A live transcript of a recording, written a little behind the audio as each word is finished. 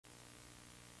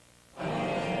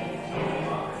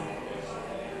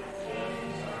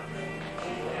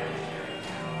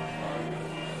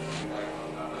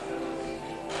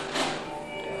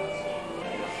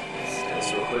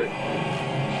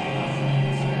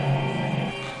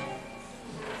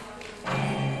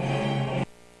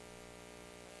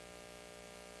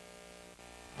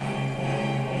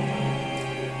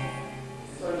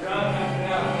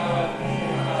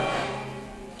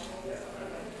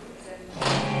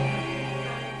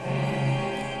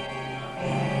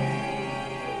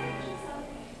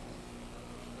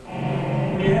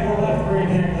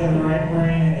the right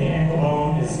brain, and the ankle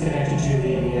bone is connected to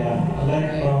the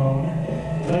leg bone.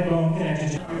 The leg bone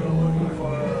connected to...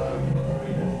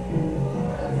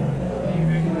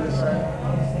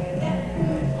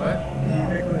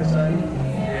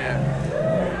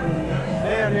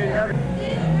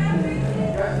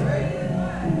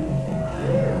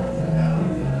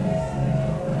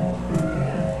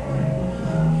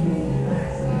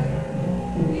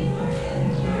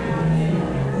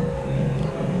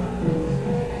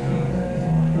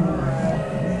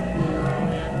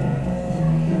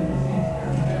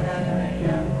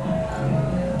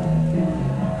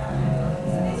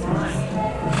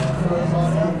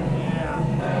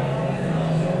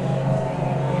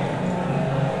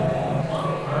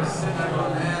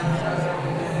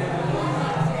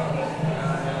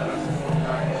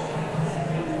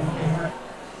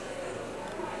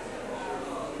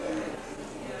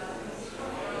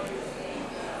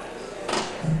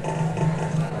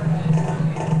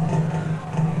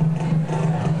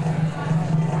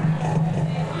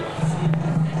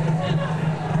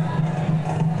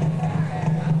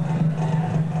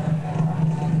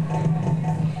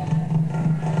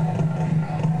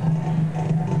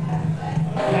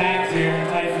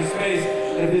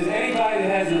 If there's anybody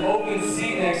that has an open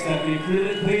seat next up,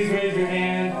 please raise your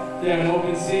hand if you have an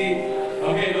open seat.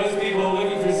 Okay, those people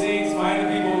looking for seats, find the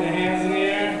people with the hands in the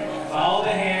air, follow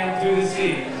the hand through the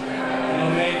seat, and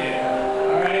you'll make it.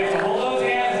 Alright, so hold those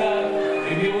hands up,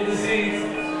 and people with the seats.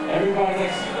 Everybody's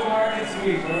like supermarket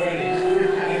sweep, we're ready.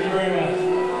 Thank you very much.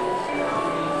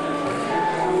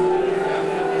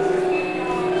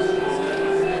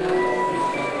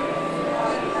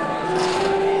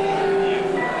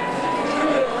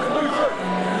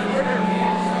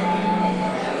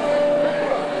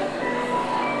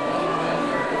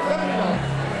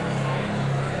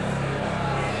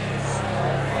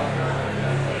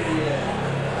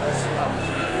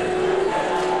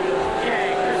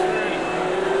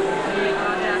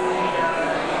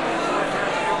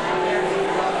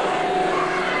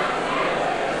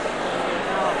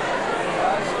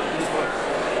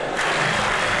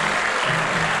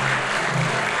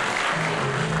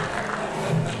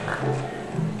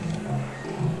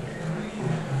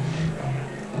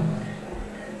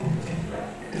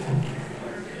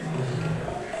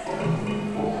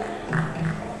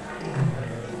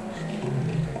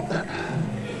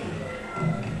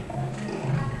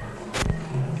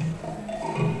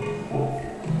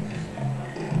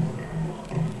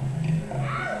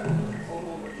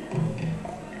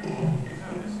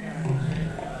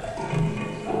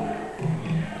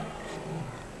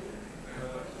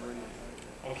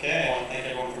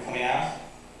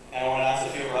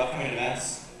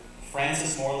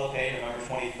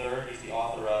 He's the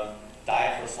author of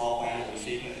Diet for a Small Planet. We'll be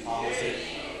speaking at the Congress.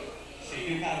 So you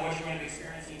do kind of what you're going to be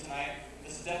experiencing tonight.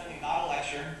 This is definitely not a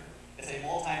lecture. It's a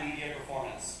multimedia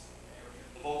performance.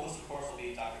 The vocalist, of course, will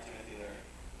be Dr. Timothy Leary.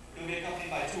 We're going to be accompanied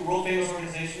by two world-famous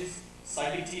organizations,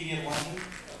 Psychic TV of London,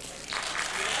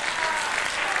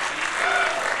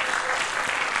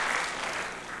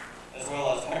 as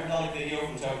well as Hyperdelic Video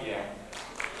from Tokyo.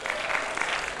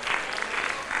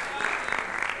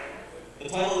 The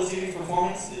title of this evening's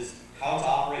performance is How to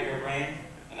Operate Your Brain.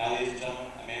 And now, ladies and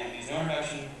gentlemen, a man that needs no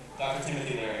introduction, Dr.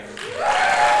 Timothy Leary.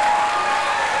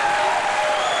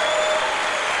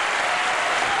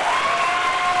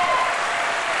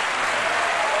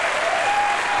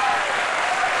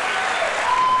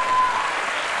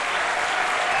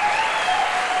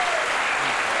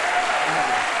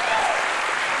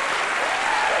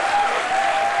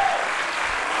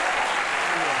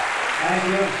 Thank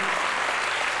you.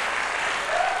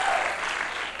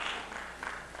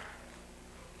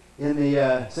 In the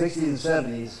 60s and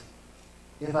 70s,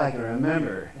 if I can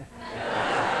remember,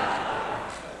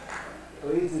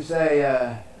 we used to say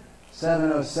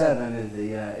 707 is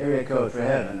the area code for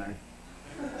heaven, or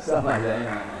something like that.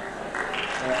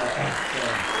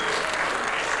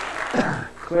 You know.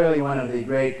 Clearly one of the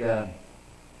great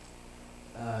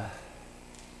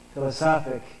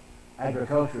philosophic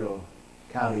agricultural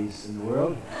counties in the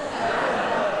world,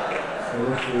 for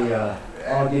which we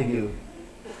all give you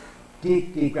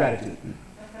deep, deep gratitude.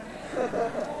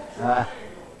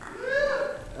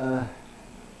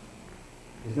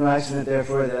 There's no accident,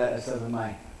 therefore, that some of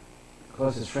my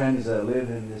closest friends live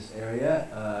in this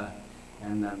area,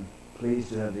 and I'm pleased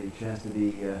to have the chance to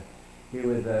be here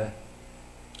with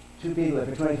two people that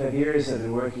for 25 years have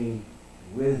been working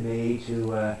with me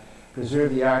to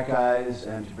preserve the archives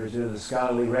and to preserve the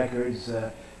scholarly records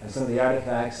and some of the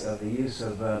artifacts of the use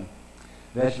of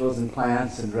vegetables and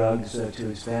plants and drugs to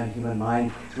expand human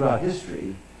mind throughout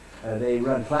history. They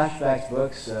run flashbacks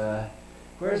books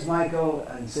Where's Michael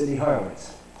and Cindy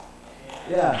Horowitz?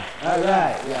 Yeah, all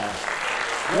right, yeah.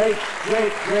 Great,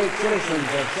 great, great citizens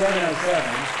of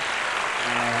 707.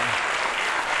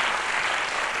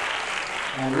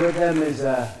 And with them is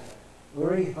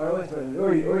Uri Horowitz,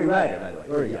 Uri Ryder, by the way.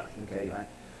 Uri, yeah, okay, fine.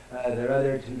 Their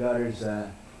other two daughters,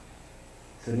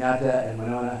 Sunyata and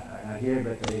Winona, are not here,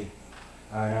 but they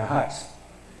are in our hearts.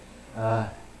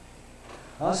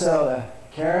 Also,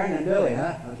 Karen and Billy,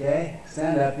 huh? Okay,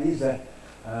 stand up. These are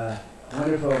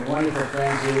wonderful, wonderful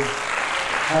friends who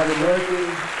have been working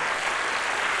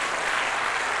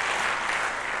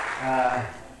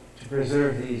to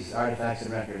preserve these artifacts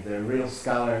and records. They're real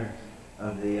scholars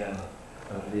of the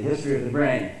history of the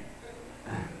brain.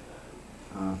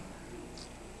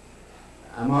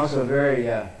 I'm also very,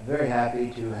 very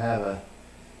happy to have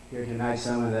here tonight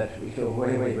someone that we go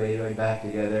way, way, way, way back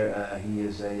together. He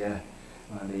is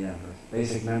one of the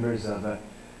basic members of the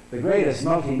greatest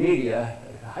multimedia,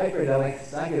 hyperdelic,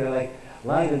 psychedelic,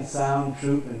 light and sound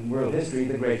troupe in world history,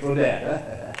 the Grateful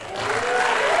Dead.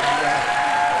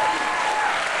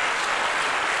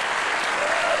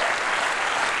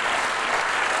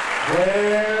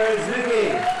 Where's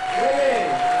Mickey?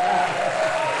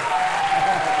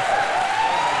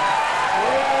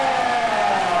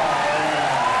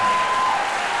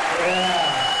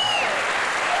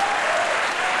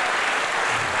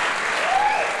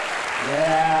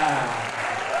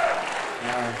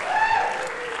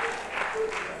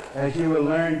 As you will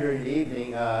learn during the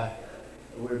evening,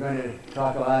 we're going to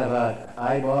talk a lot about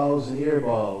eyeballs and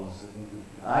earballs, and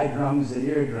eye drums and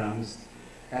eardrums,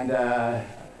 and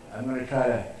I'm going to try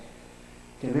to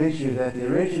convince you that the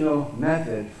original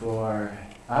method for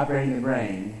operating the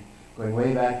brain, going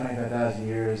way back 25,000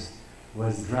 years,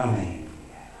 was drumming.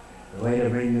 The way to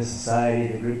bring this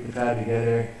society, the group to tribe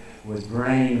together, was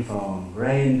brain phone,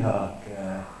 brain talk,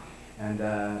 and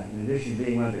in addition to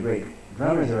being one of the great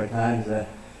drummers of our times,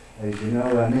 as you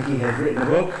know, Mickey has written a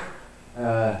book,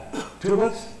 two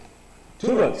books,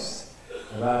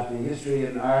 about the history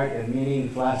and art and meaning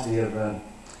and philosophy of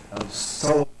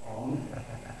soul phone,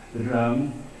 the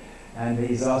drum. And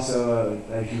he's also,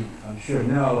 as you I'm sure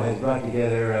know, has brought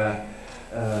together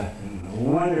a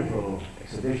wonderful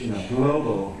exhibition of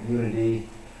global unity,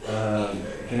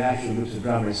 international groups of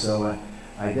drummers. So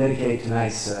I dedicate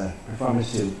tonight's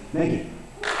performance to Mickey.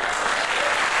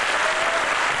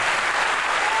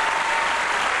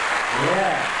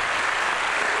 Yeah.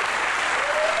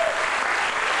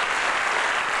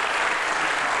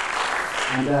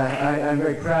 And I'm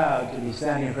very proud to be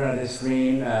standing in front of this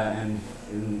screen and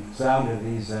sound of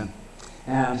these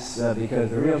amps because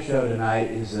the real show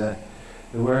tonight is the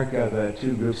work of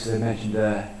two groups that I mentioned,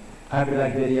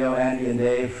 Hyperlight Video, Andy and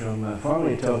Dave from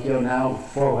formerly Tokyo, now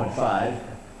 415,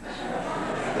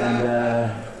 and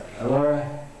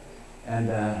Alora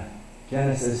and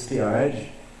Genesis PRH.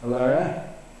 Alora,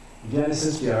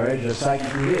 Genesis PRH, of Psychic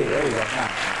TV. There you go.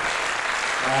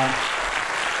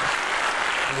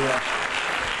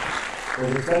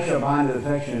 There's a special bond of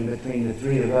affection between the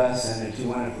three of us and the two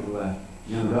wonderful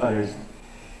young daughters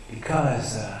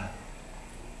because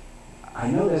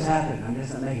I know this happened. I'm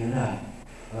just not making it up.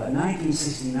 In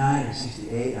 1969 or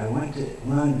 68, I went to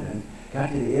London,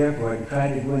 got to the airport, and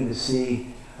tried to go in to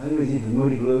see, I think it was either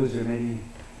Moody Blues or maybe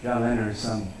John Lennon or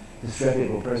some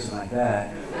disreputable person like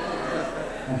that.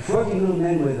 And 40 little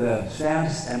men with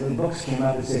stamps and little books came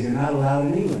up and said, "You're not allowed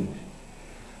in England."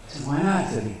 I said, "Why not?"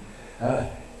 Said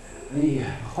the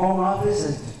Home Office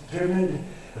has determined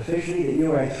officially that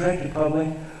you are a threat to public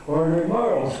order and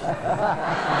morals.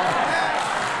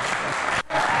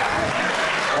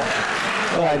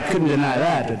 Well, I couldn't deny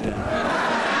that,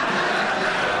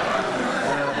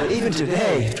 but even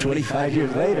today, 25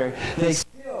 years later, they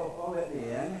still won't let me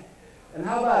in. And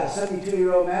how about a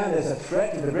 72-year-old man that's a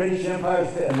threat to the British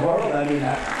Empire's moral? I mean,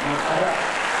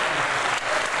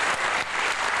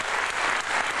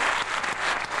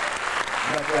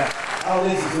 all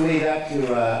this is to lead up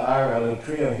to our little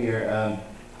trio here.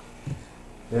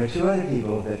 There are two other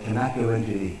people that cannot go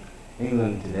into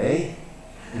England today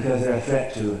because they're a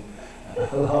threat to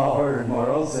law, order, and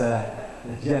morals,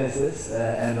 Genesis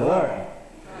and Laura.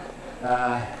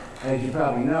 As you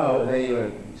probably know,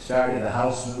 they started the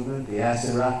house movement, the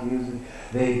acid rock movement.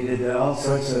 They did all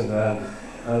sorts of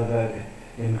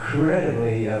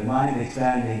incredibly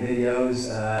mind-expanding videos,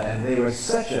 and they were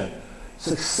such a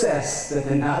success that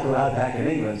they're not allowed back in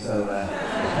England. So,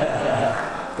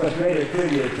 but greater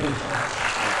tribute.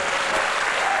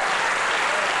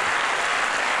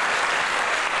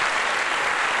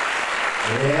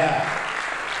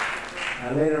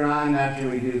 Yeah. Later on, after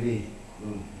we do the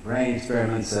brain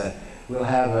experiments, we'll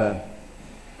have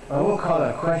well, we'll call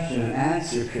it a question and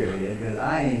answer period, because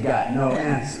I ain't got no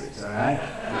answers, all right?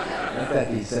 Let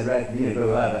that be said right at the beginning, but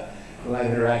we'll have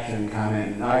interaction,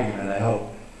 comment, and argument, I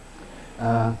hope.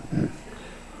 Now,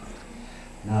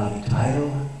 the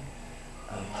title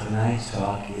of tonight's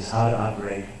talk is How to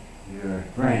Operate Your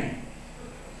Brain.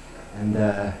 And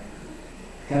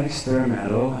kind of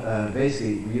experimental.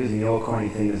 Basically, we're using the old corny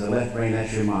thing, there's a left brain,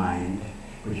 that's your mind,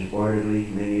 which is orderly,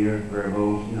 linear,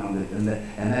 verbal, you know, and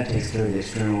that takes care of the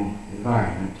external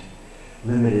environment,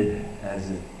 limited as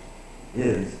it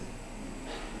is.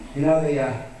 You know,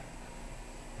 the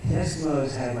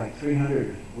Eskimos have like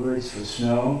 300 words for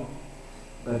snow,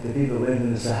 but the people who live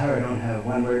in the Sahara don't have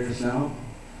one word for snow.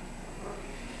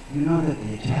 You know that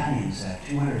the Italians have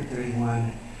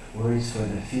 231 words for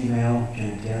the female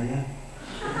genitalia?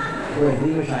 Whereas the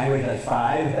English language has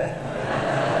 5.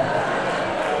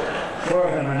 4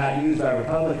 of them are not used by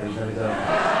Republicans. The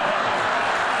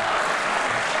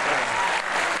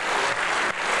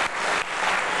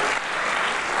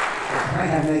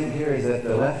point I'm making here is that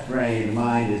the left brain, the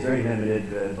mind, is very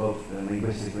limited, both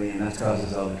linguistically, and that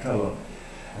causes all the trouble.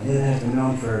 It has been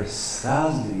known for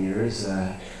thousands of years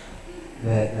that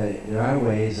there are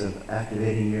ways of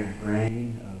activating your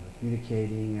brain, of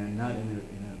communicating, not in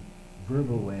a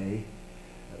verbal way.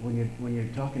 When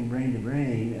you're talking brain to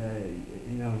brain,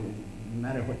 you know, no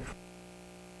matter what.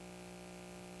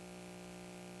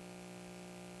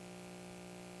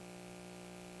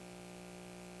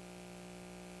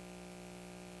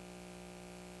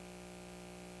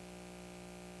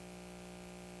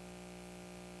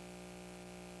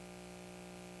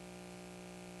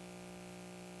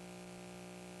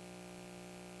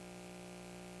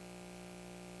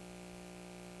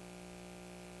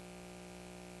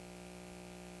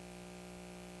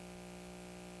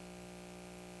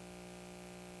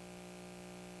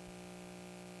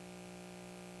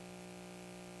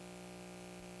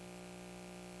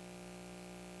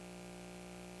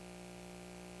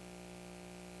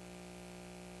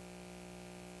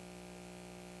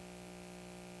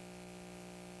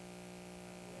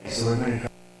 So we're going to try.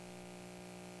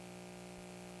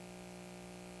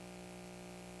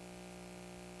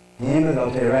 The aim of it,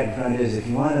 I'll tell you right in front, is if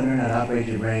you want to learn how to operate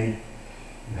your brain,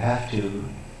 you have to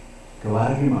go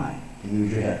out of your mind and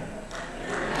use your head.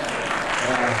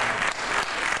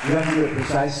 You have to do it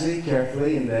precisely,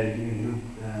 carefully, and that it's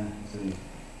been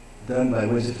done by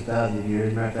wizards for thousands of years.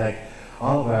 As a matter of fact,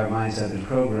 all of our minds have been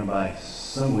programmed by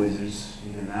some wizards,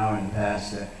 either now or in the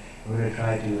past. We're going to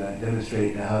try to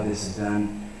demonstrate how this is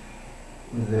done,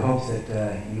 with the hopes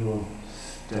that you will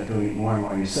start doing it more and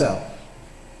more yourself.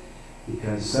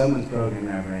 Because someone's programming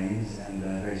our brains, and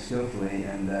very skillfully.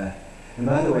 And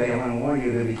by the way, I want to warn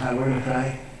you, there'll be time we're going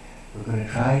to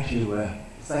try to,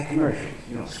 it's like commercials,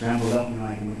 you know, scrambled up, you know,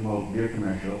 like an old beer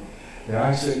commercial. There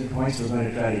are certain points we're going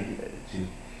to try to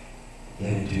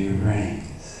get into your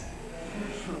brains.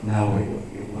 Now,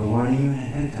 we're warning you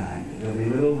ahead of time. There'll be a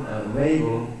little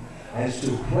label as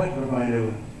to what we're going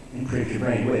to imprint your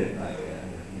brain with, like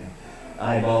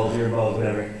eyeballs, earballs,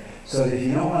 whatever. So if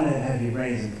you don't want to have your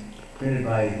brains printed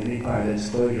by any part, then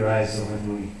just close your eyes so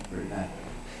when we print that.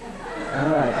 All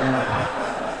right.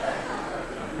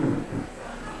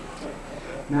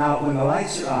 Now, when the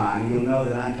lights are on, you'll know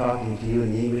that I'm talking to you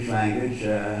in the English language,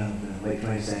 the late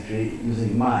 20th century,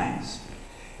 using mimes.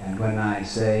 And when I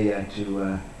say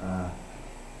to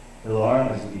Laura,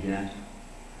 listen to me, Jen,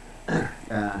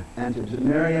 and to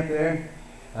Mary up there,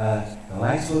 the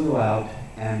lights will go out,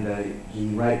 and the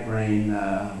right brain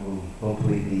will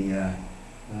hopefully be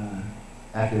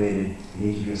activated in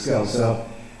each of your skills. So,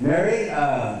 Mary,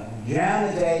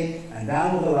 jam the tape and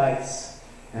down with the lights,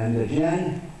 and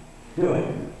Jen, do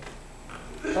it.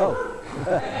 Oh,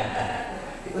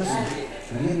 listen,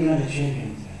 give me another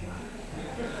chicken.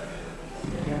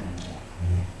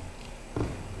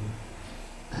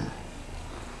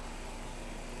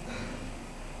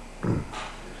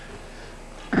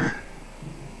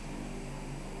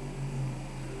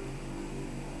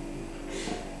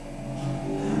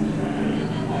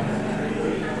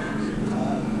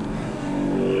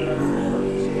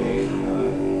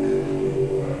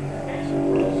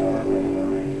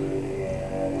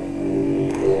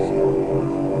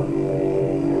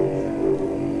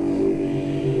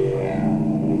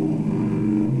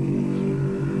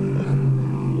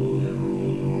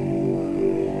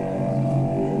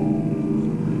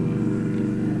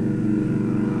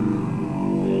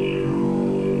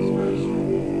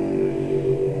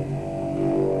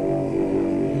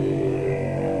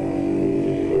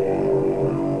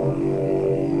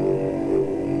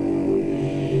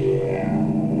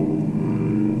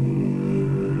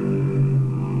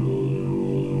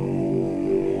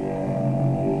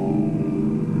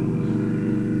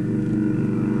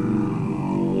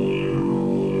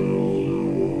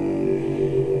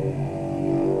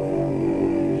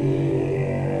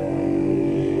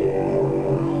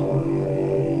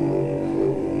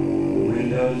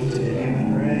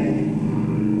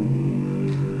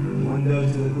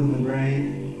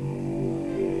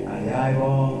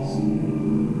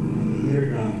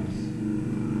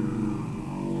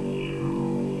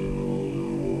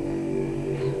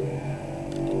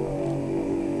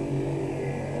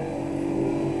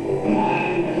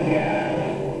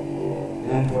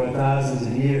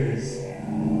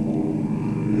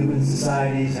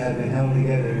 societies have been held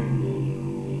together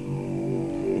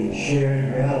in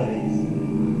shared realities.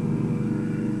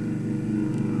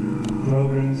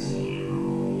 Programs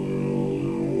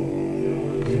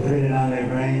imprinted on their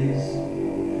brains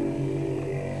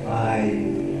by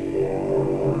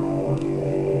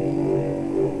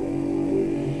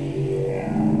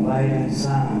light and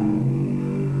sound.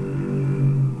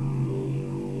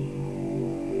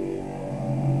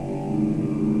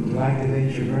 To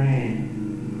activate your brain.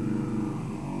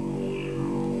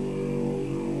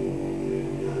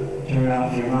 Turn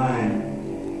off your mind.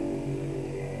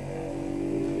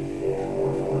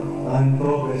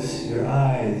 Unfocus your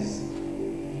eyes.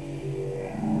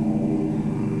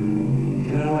 If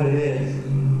you don't know what it is,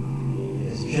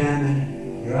 it's jamming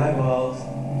your eyeballs.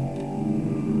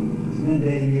 It's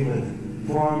inundating you with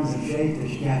forms and shapes that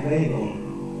you can't label.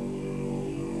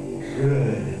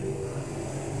 Good.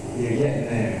 You're getting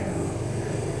there.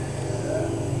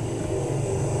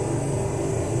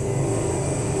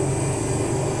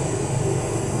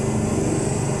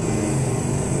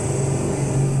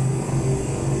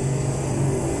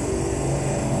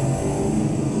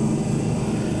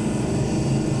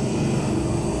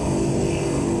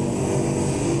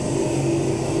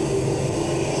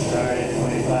 Started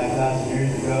 25,000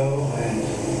 years ago when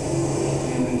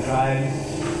human tribes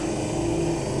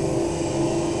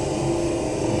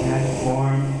began to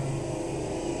form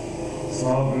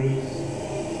small groups.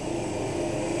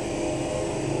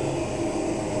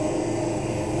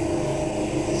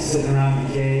 Sitting around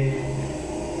the cave,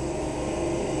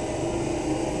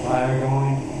 fire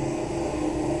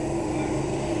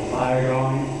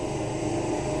going,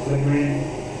 flickering,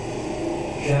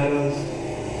 shadows,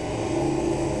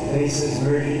 faces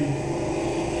merging,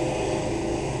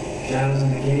 shadows on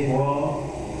the cave wall,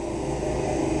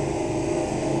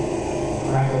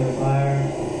 crackle of the fire,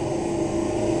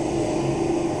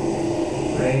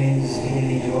 brains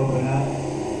beginning to open up,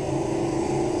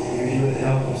 usually with the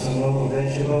help of some local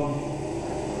vegetable.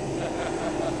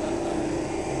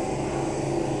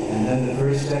 And then the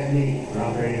first technique for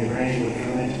operating the brain would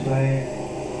come into play.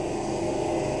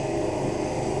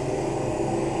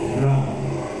 The drum.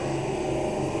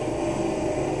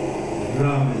 The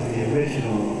drum is the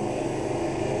original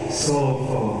soul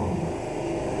phone.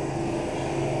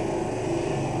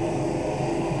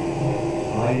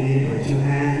 All you needed were two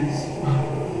hands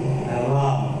and a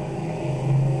log.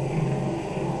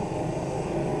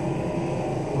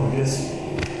 Or just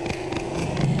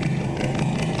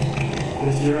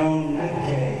your own rib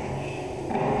cage.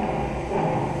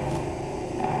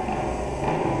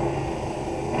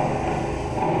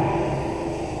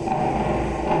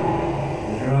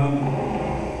 The drum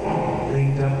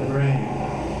linked up the brain.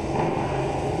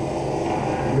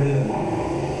 Rhythm,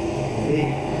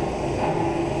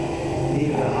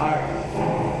 beat of the heart,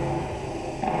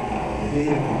 the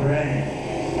beat of the brain,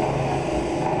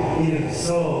 beat of the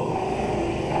soul.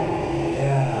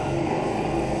 Yeah.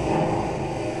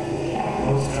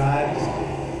 Most tribes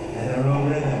have their own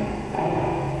rhythm,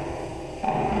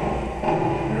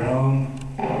 their own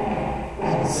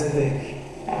specific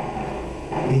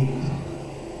beat,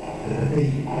 the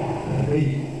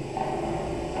beat.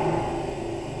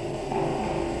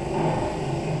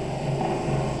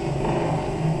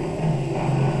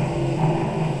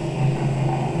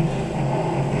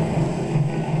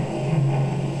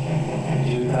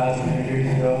 2,000 years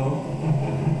ago,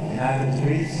 in Athens,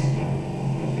 Greece,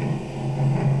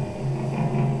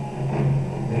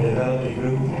 they developed a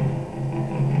group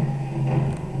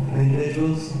of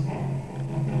individuals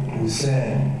who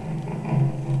said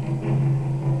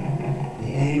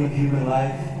the aim of human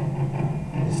life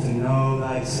is to know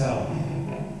thyself.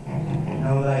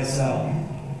 Know thyself.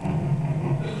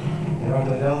 They were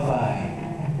to Delphi.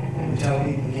 They would tell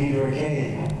people to came to a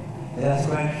cave. They asked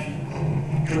questions.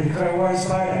 Should we declare war on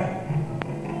Sparta?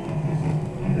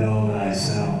 Know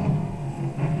thyself.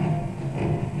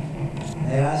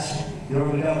 They asked the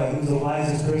oracle of Delphi, who's the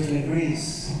wisest person in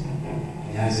Greece?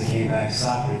 The answer came back,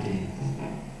 Socrates.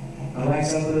 I'd like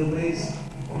some of them, please.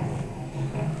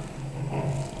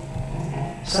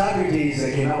 Socrates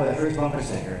came out with the first bumper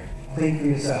sticker. Think for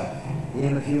yourself. The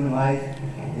aim of human life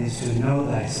is to know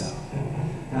thyself.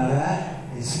 Now that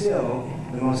is still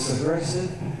the most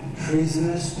subversive,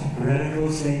 treasonous,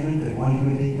 heretical statement that one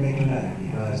human being can make to another,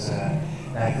 because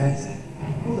back then said,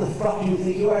 who the fuck do you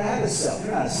think you are to have a self?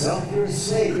 You're not a self, you're a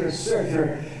slave, you're a serf,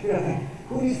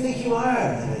 who do you think you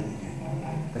are?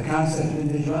 The concept of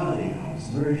individuality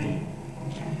is merging.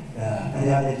 And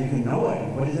now that you can know it,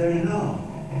 what is there to know?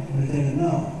 What is there to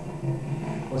know?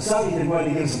 Well, Socrates didn't want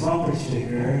to give us a bumper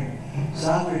sticker.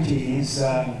 Socrates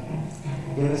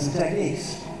gave us some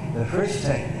techniques. The first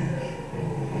technique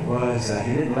was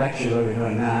he didn't lecture what we're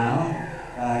doing now.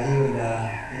 He didn't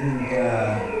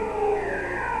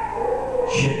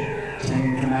ship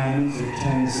 10 commandments or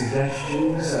 10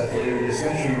 suggestions for your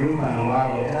discussion group on a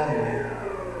marble tablet.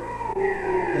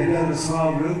 They got in a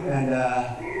small group and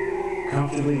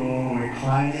comfortably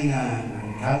reclining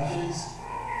on couches.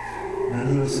 And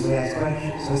he would simply ask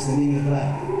questions. What's the meaning of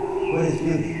life? What is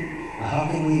beauty? How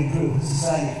can we improve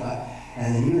society?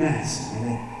 And then you answer, and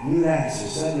then you answer.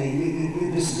 Suddenly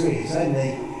you disagree.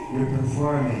 Suddenly you're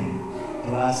performing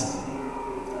philosophy.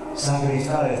 Socrates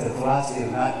taught us that philosophy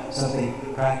is not something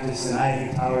practiced in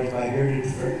ivory towers by bearded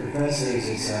professors.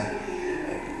 It's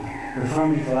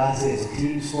performing philosophy is a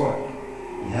team sport.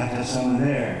 You have to have someone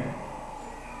there.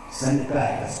 Send it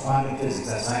back. That's quantum physics.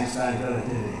 That's Einstein's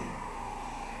relativity.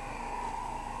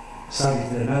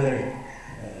 Socrates did another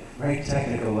very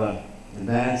technical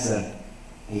advance.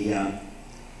 He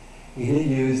did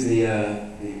use the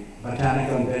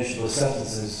botanical and vegetable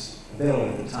substances available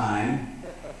at the time.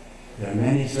 There are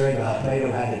many stories about how Plato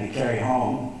had to be carried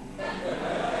home.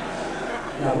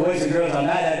 Now, boys and girls, I'm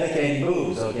not advocating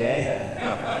booze, okay?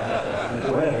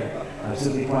 But whatever. I'm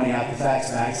simply pointing out the facts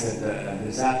that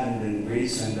this happened in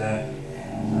Greece. And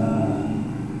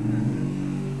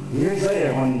years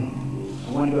later, when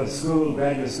I wanted to go to school,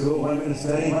 graduate school, what am I going to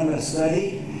study? What am I going to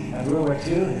study after World War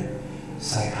II?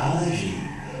 Psychology.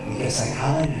 Because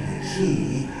psychology is the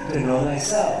key to know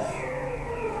thyself.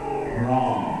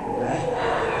 Wrong. Right?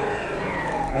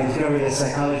 I discovered that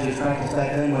psychology's practice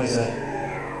back then was a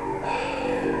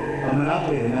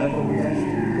monopoly of the medical profession.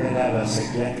 You had to have a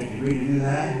psychiatric degree to do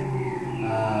that.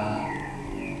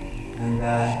 And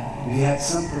if you had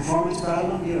some performance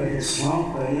problem, you had a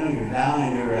slump, you're down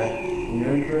and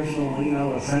your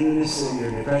interpersonal, friendliness, and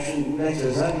your depression index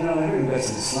goes up, everyone goes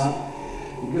in a slump.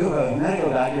 You go to a medical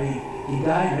doctor, he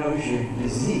diagnose your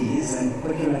disease and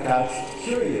put you on a couch to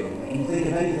cure you. And you think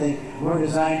of anything more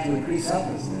designed to increase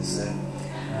helplessness.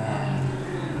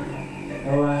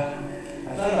 I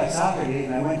thought about Socrates,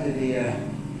 and I went to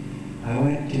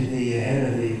the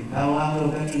head of the Palo Alto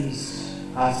Veterans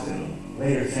Hospital,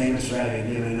 later famous for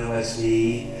having given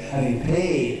LSD, having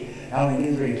paid Allen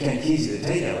Ginsberg and Ken Kesey to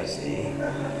take LSD.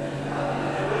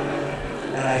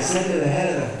 And I said to the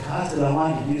head of the hospital, I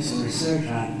wanted to do some research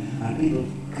on people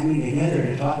coming together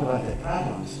to talk about their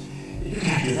problems. You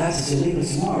can't do that, it's illegal,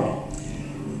 it's immoral.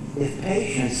 If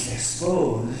patients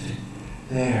exposed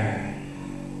their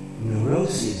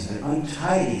neuroses, their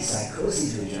untidy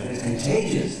psychoses to each other, it's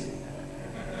contagious.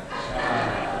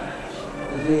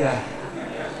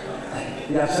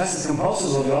 The obsessive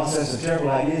compulsive will get all sorts of terrible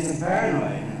ideas and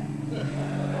paranoid.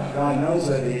 God knows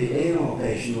what the anal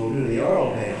patient will do to the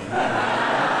oral patient.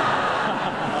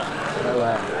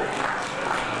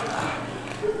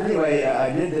 Anyway,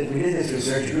 we did this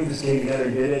research. A group of us came together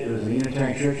and did it. It was a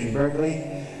Unitarian church in Berkeley.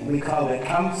 We called it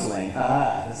counseling.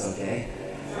 That's okay.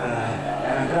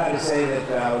 And I'm proud to say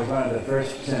that I was one of the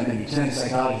first maybe 10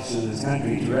 psychologists in this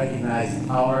country to recognize the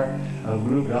power of a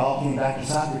group. It all came back to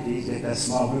Socrates, get that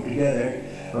small group together.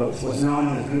 What was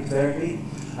known as group therapy.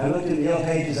 I looked at the Yale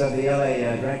pages of the LA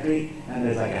directory, and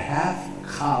there's like a half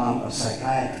column of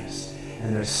psychiatrists.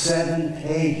 And there's 7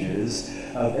 pages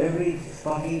of every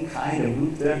fucking kind of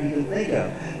group therapy you can think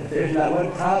of. If there's not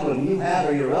one problem you have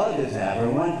or your relatives have, or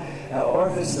one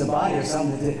orifice in the body or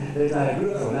something, there's not a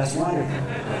group for it. That's wonderful.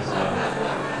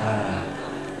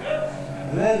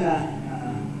 And then, a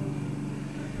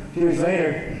few years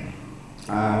later,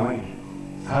 I went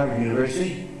to Harvard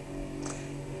University.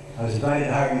 I was invited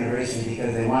to Harvard University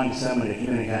because they wanted someone to come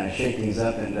in and kind of shake things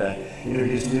up and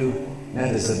introduce new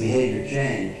methods of behavior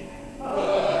change.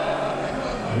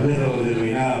 Little did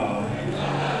we know.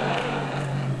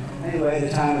 Anyway, the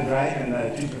time was right, and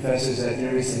 2 professors at the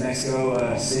University of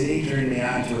Mexico City turned me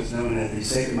on to what's known as the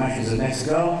sacred mushrooms of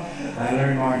Mexico. I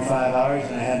learned more in 5 hours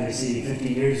than I had received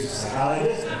 50 years as a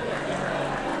psychologist.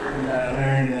 And I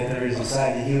learned that there is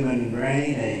inside the human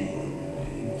brain a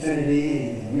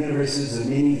infinity, universes of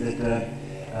meanings that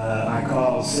are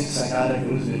called 6 psychotic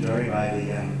hallucinatory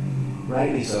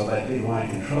rightly so, by people who want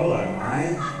to control our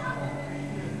minds.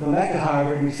 Going back to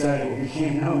Harvard, we started what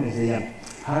became known as the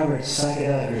Harvard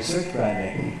Psychedelic Research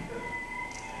Project.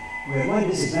 We had one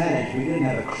disadvantage: we didn't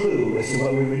have a clue as to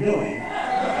what we were doing.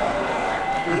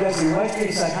 Because in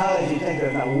Western psychology,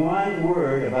 there's not one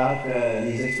word about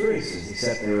these experiences,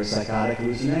 except they were psychotic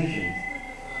hallucinations.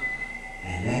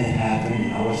 And then it happened,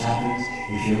 it always happens.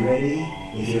 If you're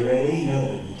ready,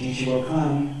 know that the teacher will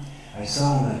come. I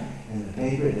saw in the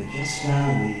paper that just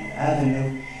down the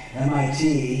avenue,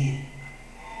 MIT,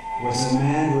 was a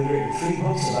man who had written 3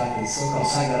 books about the so-called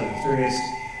psychedelic experience.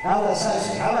 How about a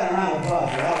round of applause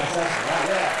for Aldous Huxley? Right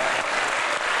there.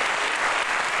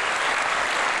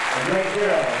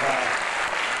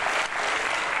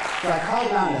 So I called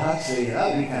down to Huxley, and I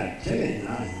would be kind of timid, you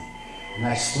know, and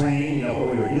I explained, what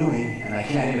we were doing, and I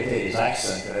can't imitate his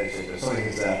accent, but I said, something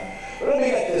is but let me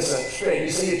get this straight.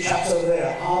 You see your chaps over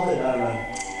there, all that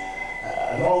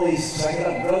are all these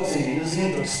psychedelic drugs, and you're using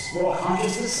it to explore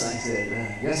consciousness? I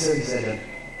said, yes, sir. He said,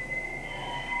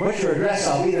 what's your address?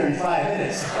 I'll be there in 5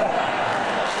 minutes.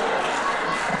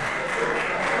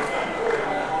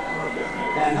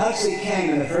 And Huxley came,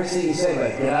 and the first thing he said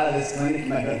was, get out of this clinic,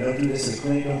 don't do this in the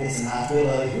clinic, don't do this in the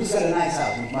hospital. Who's got a nice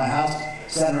house? It was my house,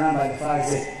 sat around by the fire,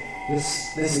 said,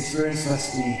 this experience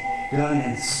must be done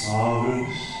in small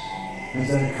groups, and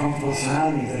done in comfortable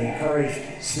surroundings that encourage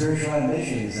spiritual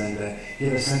ambitions and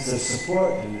give a sense of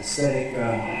support and aesthetic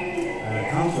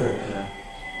comfort.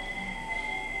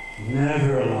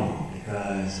 Never alone,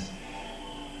 because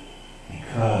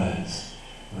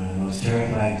one of the most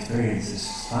terrifying experiences is to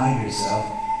find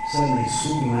yourself suddenly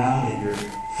swooping around in your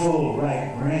full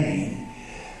right brain,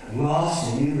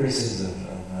 lost in universes of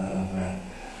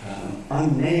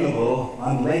unnameable,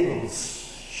 unlabeled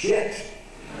shit.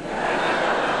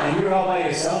 And you're all by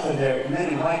yourself, and there are men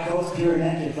in white coats, pure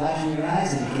energy flashing in your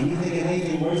eyes, and can you think of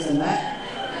anything worse than that?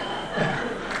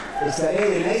 It's that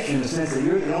alienation, in the sense that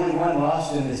you're the only one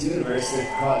lost in this universe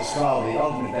that's called the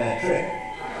ultimate bad trip.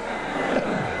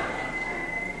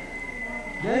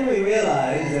 Then we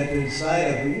realized that in spite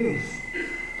of youth,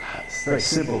 it's a very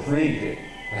simple thing to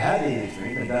have these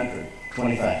experiences, been done for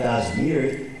 25,000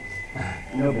 years,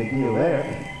 no big deal there.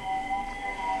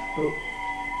 But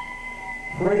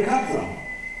where did it come from?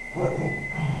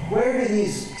 Where did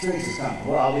these experiences come from?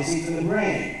 Well, obviously from the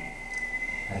brain.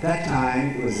 At that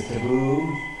time, it was a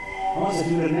taboo, almost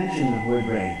if you would have mentioned the word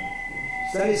brain.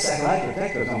 Studies psychological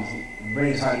techniques, almost the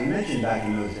brain is hardly mentioned back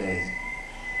in those days.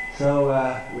 So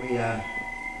we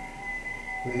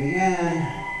began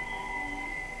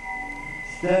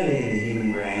studying the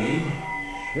human brain.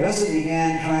 We also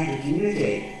began trying to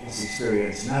communicate this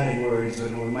experience, not in words,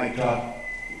 but what we might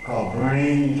call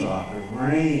brain talk or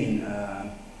brain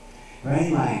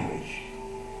language.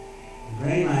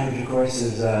 Brain language, of course,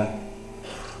 is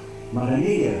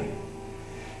multimedia.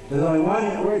 There's only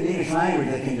one word in the English language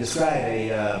that can describe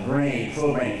a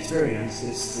full brain experience.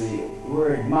 It's the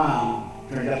word mom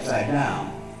turned upside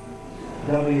down.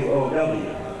 W-O-W.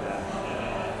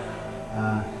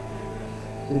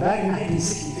 Back in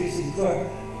 1963-64,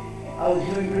 I was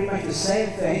doing pretty much the same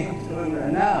thing I'm doing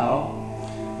right now.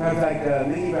 Matter of fact,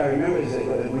 many of you remember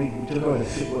that we took over the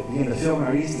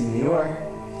film East in New York,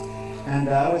 and I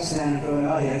would stand in front of an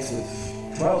audience with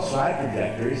 12 slide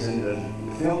projectors and the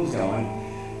film's going.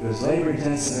 It was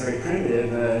labor-intensive and very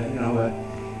primitive,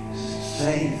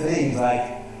 saying things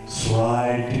like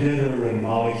slide together and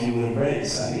molecule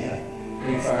embrace. I mean,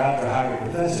 pretty far out for a Harvard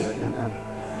professor.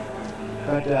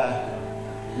 But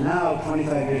now,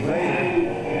 25 years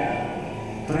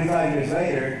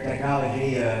later,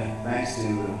 technology, thanks to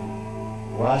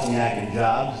Wozniak and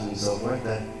Jobs and so forth,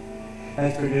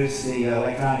 has produced the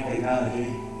electronic technology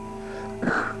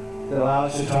that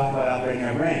allows us to talk about operating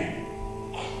our brain.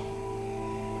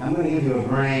 I'm going to give you a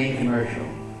brain commercial.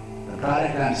 The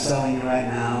product I'm selling you right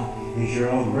now is your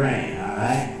own brain, all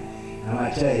right? And I'm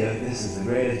going to tell you, this is the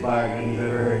greatest bargain you've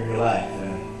ever heard in your life.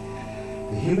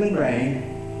 The human brain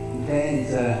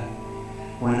contains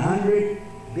 100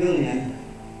 billion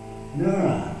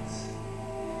neurons.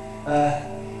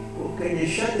 Can you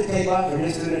shut the tape off for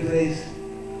just a minute, please?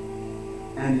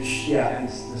 And and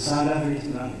the sound off for just a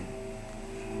minute.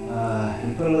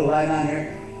 And put a little light on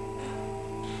here.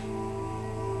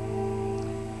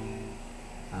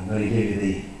 I'm going to give you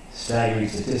the staggering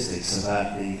statistics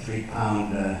about the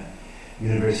 3-pound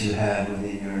universe you have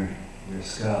within your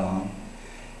skull.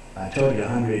 I told you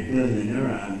 100 billion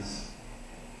neurons.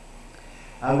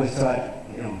 I always thought,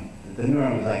 the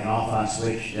neuron was like an off-on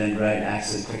switch, then right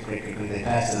access, click, click, click, click. They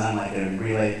passed it on like a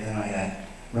relay, thing like that.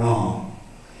 Wrong.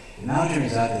 It now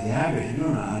turns out that the average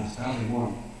neuron is probably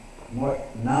more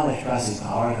knowledge processing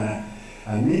power than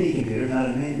a mini computer, not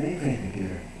a mainframe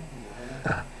computer.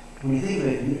 When you think of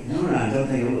a neuron, don't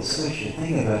think of a little switch. You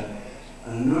think of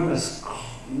an enormous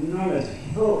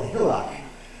hillock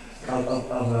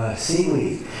of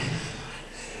seaweed.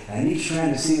 And each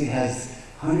strand of seaweed has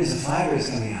hundreds of fibers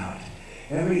coming out.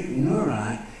 Every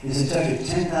neuron is in touch with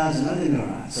 10,000 other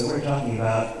neurons. So we're talking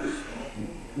about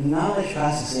knowledge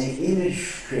processing,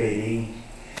 image creating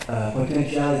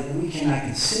potentiality that we cannot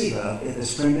conceive of at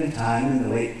this primitive time in the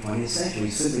late 20th century. We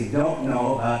simply don't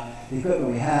know about the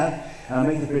equipment we have. I'll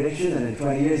make the prediction that in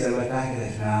 20 years I look back at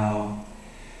this now.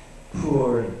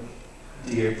 Poor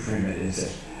dear primitives.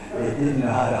 They didn't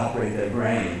know how to operate their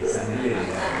brains. I mean, really.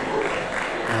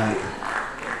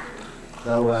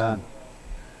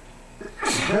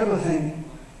 incredible thing,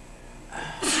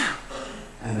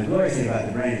 and the glorious thing about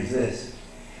the brain is this.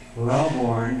 We're all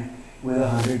born with a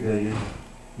 100 billion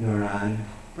neuron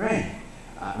brain.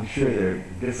 I'm sure there are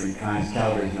different kinds,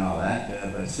 calories and all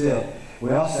that, but still,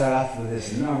 we all start off with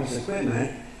this enormous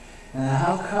equipment, and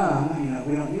how come,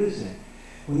 we don't use it?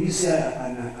 When you see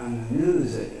on the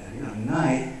news at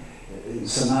night, in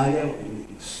Somalia,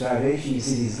 starvation, you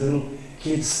see these little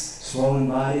kids, swollen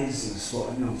bodies,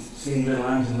 skinny little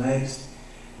arms and legs,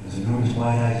 those enormous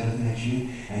wide eyes looking at you,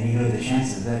 and the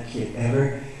chances of that kid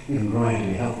ever even growing to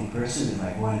be a healthy person is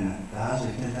like 1 in 1,000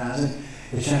 or 10,000.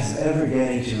 The chances of ever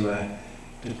getting to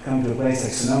come to a place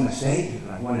like Sonoma State is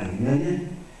like 1 in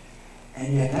 1,000,000.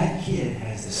 And yet that kid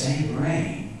has the same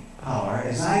brain power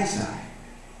as Einstein.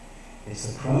 It's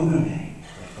the programming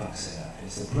that fucks it up.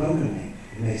 It's the programming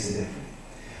that makes it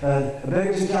different. The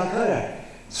beggars in Calcutta,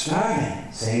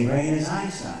 starving, same brain as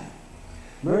Einstein.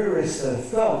 Murderous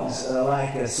thugs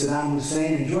like Saddam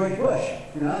Hussein and George Bush,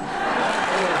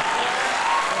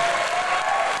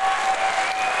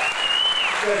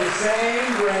 They're the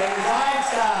same brain as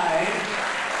Einstein.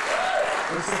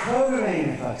 It's the programming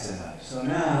that fucks it up. So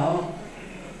now,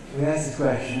 we ask the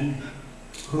question,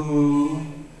 who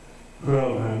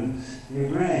programs your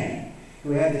brain?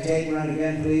 Can we have the tape run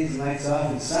again, please? Lights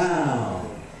off and sound.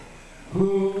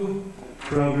 Who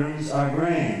programs our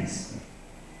brains?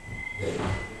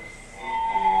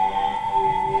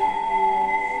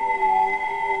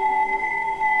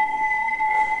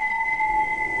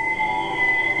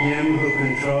 Him who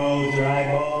controls your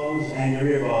eyeballs and your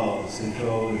earballs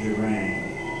controls your brain.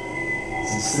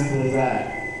 It's as simple as that.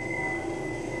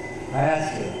 I ask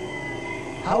you,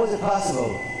 how was it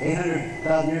possible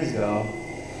 800,000 years ago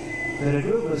that a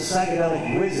group of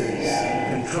psychedelic wizards,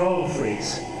 control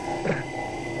freaks,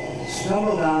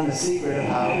 stumbled on the secret of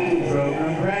how to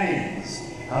program brains?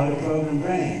 How to program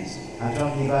brains. I'm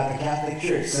talking about the Catholic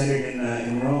Church centered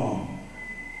in Rome.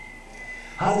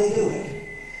 How do they do it?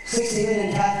 60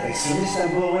 million Catholics from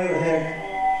Istanbul way with their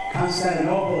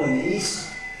Constantinople in the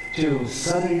east to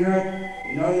southern Europe,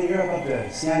 northern Europe up to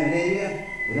Scandinavia.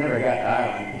 They never got to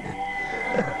Ireland.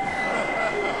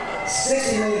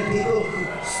 60 million people who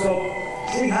spoke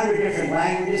 300 different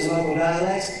languages and local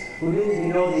dialects, who didn't even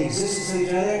know the existence of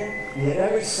each other, and yet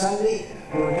every Sunday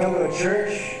they would come to a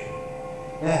church,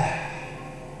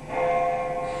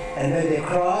 and then they'd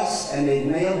cross and they'd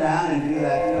nail down and do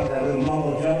that, that little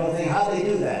mumble jumble thing. How'd they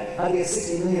do that? How'd they get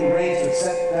 60 million brains to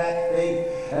accept that thing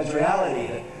as reality,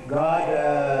 that God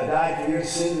died for your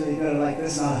sins and he's gonna like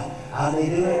this? How'd they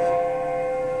do it?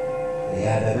 They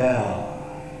had the bell.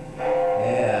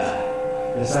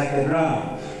 Yeah, just like the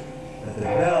drums. But the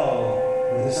bell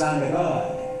was the sound of God.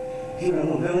 If you were in a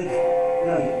little village,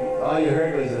 all you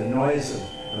heard was the noise of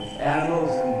animals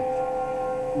and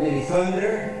maybe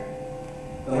thunder.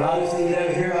 The loudest thing you'd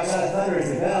ever hear outside of thunder is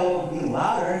the bell, even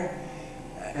louder.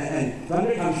 And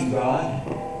thunder comes from God,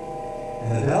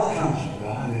 and the bell comes from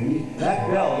God. And that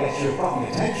bell gets your fucking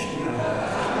attention.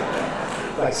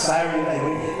 Like siren,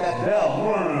 when you hit that bell,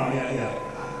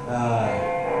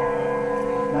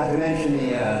 not to mention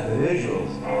the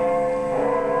visuals.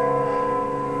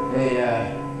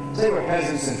 Say we're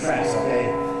peasants in France, okay?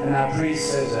 And our priest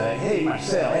says, hey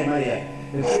Marcel, hey Maria,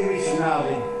 in 3 weeks from now,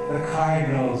 the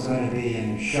cardinal's going to be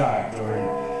in Chartres or in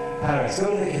Paris. Go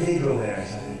to the cathedral there or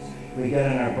something. We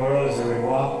get in our burros or we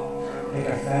walk, take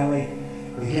our family.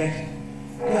 We get,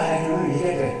 you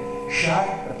get to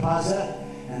Chartres, the plaza,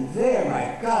 and there,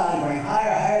 my God, going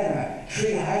higher than a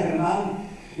tree, higher than a mountain,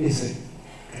 is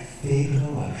the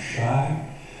cathedral of Chartres,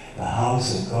 the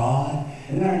house of God.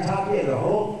 And there on top of it,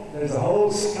 there's a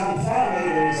whole sitcom family.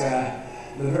 There's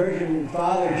the Virgin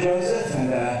Father Joseph,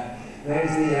 and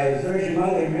there's the Virgin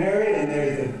Mother Mary, and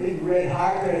there's the big red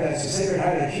heart there. That's the Sacred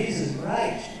Heart of Jesus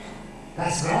Christ.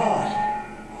 That's God.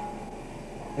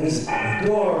 There's a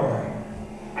door.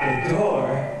 The door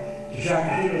to Chartres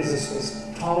Cathedral is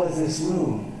as tall as this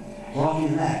room. Walking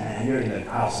in that, man, you're in the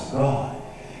house of God.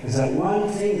 There's that one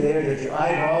thing there that your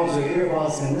eyeballs or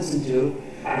earballs can listen to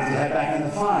as you head back on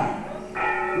the farm.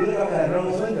 You look up at that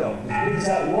rose window, as big as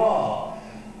that wall,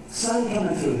 sun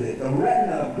coming through it, the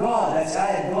retina of God, that's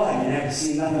eye of God. You never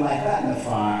see nothing like that in the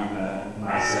farm,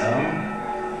 Marcel.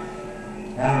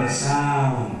 And the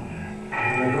sound of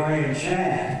the Gregorian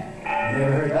chant, you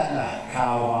never heard that in a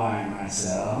cow barn,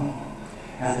 Marcel.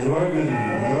 And the organ,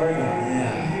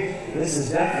 yeah. This is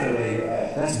definitely,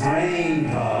 that's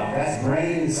brain talk, that's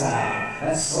brain sound,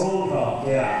 that's soul talk,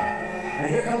 yeah. And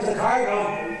here comes the cardinal,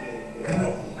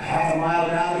 coming half a mile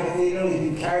down the cathedral. He's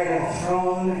been carried on a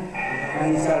throne,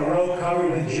 and he's got a robe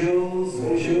covered with jewels,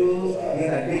 He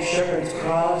got that big shepherd's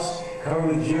cross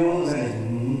covered with jewels,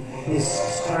 and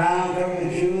his crown covered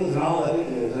with jewels, and all the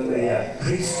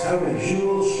priests covered with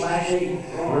jewels, flashing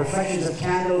reflections of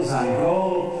candles on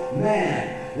gold.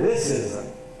 Man, this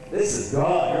is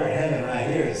God. We're in heaven right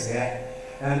here, see?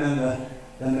 And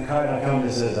then the cardinal comes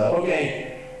and says,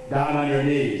 okay, down on your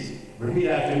knees. Repeat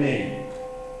after me.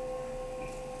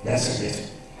 Yes, sir,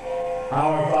 yes.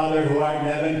 Our Father who art in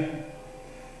heaven,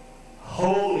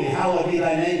 holy, hallowed be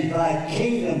thy name. Thy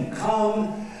kingdom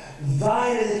come.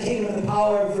 Thine is the kingdom and the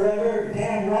power forever.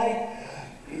 Damn right.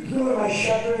 You are my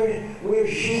shepherd. We're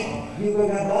sheep. You are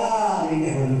my God.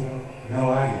 No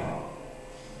argument.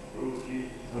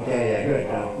 Okay, yeah, good.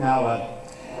 Now,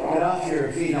 get off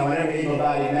your feet. Now, whenever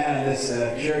able-bodied man in this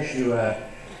church, you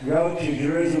go to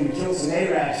Jerusalem and kill some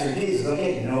Arabs for Jesus.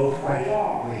 Okay, no question.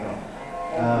 Here we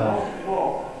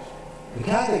go. The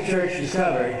Catholic Church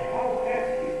discovered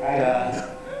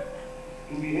that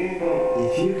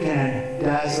if you can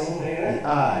dazzle the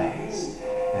eyes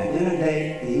and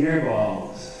inundate the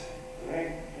earballs,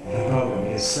 the program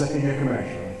gets stuck in your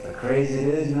commercial. How crazy it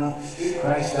is, you know.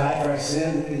 Christ died for our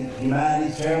sins.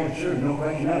 Humanity's terrible, sure, no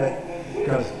question of it.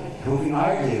 Because who can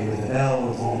argue with the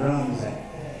bells and the drums?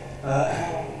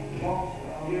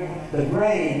 The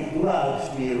brain loves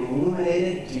to be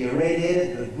illuminated, to be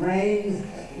irradiated. The brain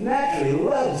naturally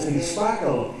loves to be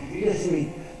sparkled.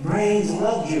 Brains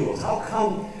love jewels. How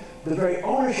come the very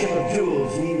ownership of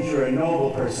jewels means you're a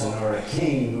noble person or a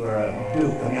king or a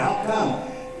duke? I mean, how come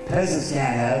peasants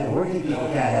can't have, working people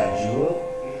can't have jewels?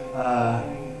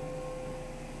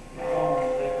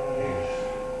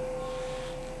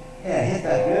 Yeah, hit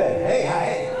that good. Hey,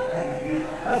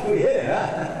 how we hit it, huh?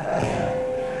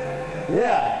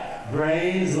 Yeah,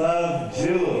 brains love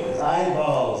jewels.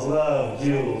 Eyeballs love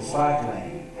jewels,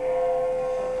 sparkling.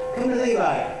 Come to think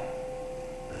about it.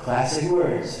 The classic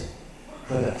words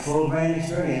for the full brain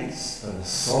experience, for the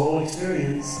soul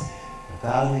experience,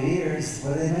 1,000 years,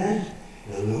 what they meant?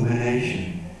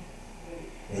 Illumination.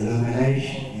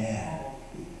 Illumination, yeah.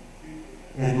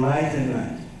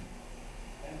 Enlightenment.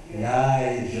 The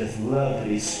eyes just love to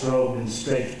be strobed and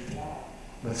straight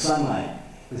with sunlight,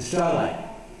 with starlight.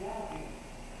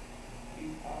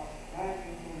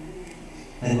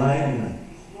 Enlightenment.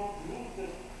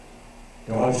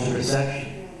 Doors to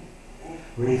perception,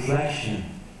 reflection.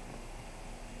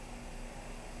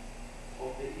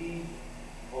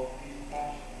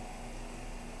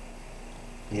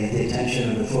 Get the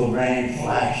attention of the full brain,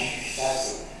 flash,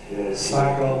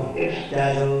 sparkle,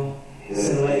 dazzle,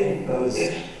 scintillate, those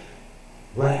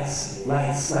lights.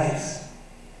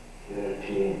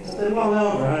 It's been well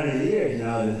known for hundreds of years, you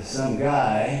know, that some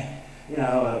guy,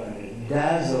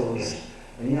 dazzles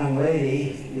a young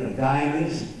lady,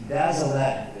 diamonds, dazzle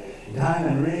that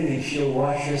diamond ring and she'll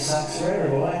wash your socks forever,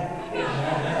 boy.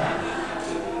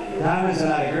 Diamonds are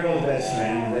not a girl's best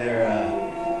friend, they're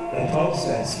the Pope's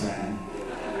best friend.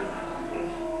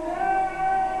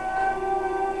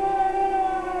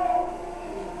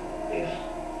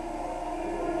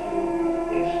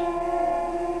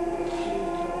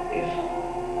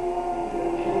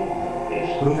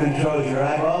 Who controls your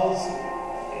eyeballs?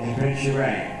 Imprints your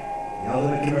brain. The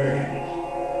ultimate conversion.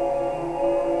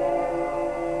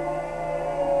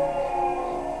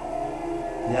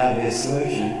 The obvious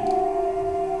solution.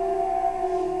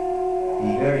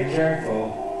 Be very careful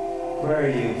where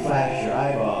you flash your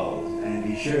eyeballs and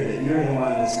be sure that you're the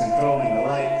one that's controlling the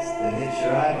lights that hits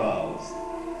your eyeballs.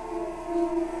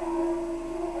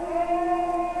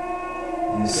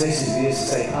 In the 60s we used to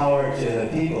say power to the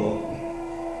people.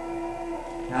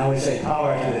 Now we say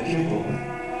power to the pupil.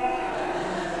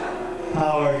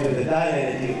 Power to the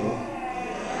dilated pupil.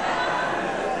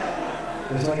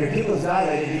 Because when your pupil's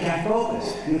dilated, you can't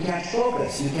focus. You can't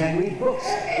focus. You can't read books.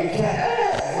 You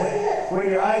can't. When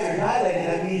your eyes are dilated,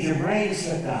 that means your brain's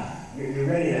shut down. You're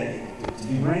ready to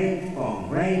do brain phone,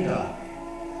 brain talk.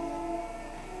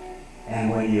 And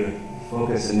when you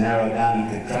focus and narrow down and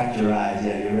contract your eyes,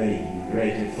 yeah, you're ready. You're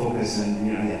ready to focus and,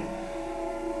 yeah.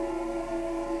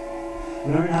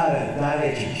 Learn how to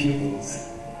dilate your pupils.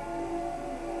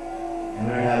 And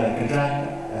learn how to contract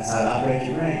them. That's how to operate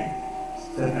your brain.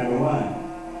 Step number 1.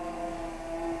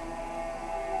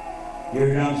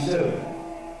 Eardrums too.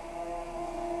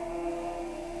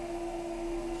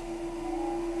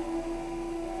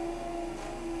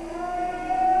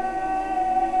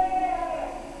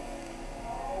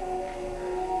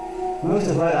 Most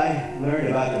of what I learned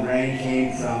about the brain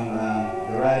came from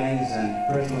the writings and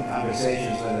personal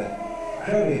conversations with an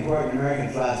incredibly important American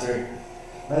philosopher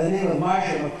by the name of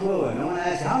Marshall McLuhan. I want to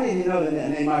ask, how many of you know the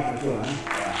name Marshall McLuhan?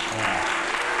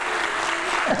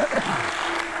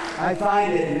 I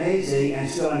find it amazing and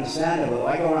still understandable.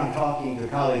 I go around talking to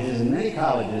colleges, and many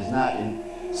colleges, not in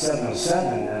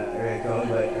 707 area code,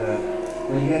 but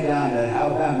when you get down to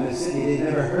Alabama, Mississippi, they've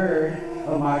never heard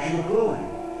of Marshall McLuhan.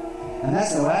 And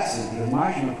that's no accident, because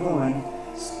Marshall McLuhan,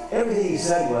 everything he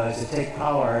said was to take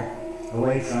power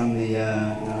away from the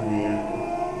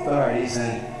authorities,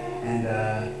 and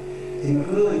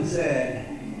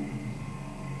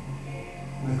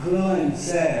McLuhan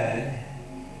said,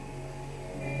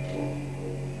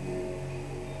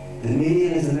 the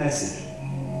media is the message.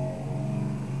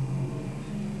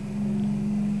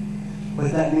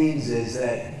 What that means is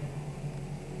that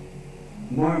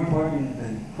more important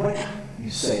than what you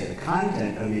say, the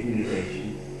content of your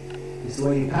communication, is the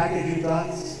way you package your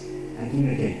thoughts and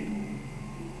communicate.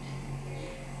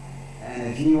 And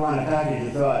if you want to package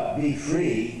your thought, be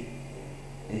free,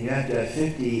 and you have to have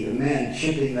 50 men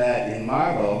chipping that in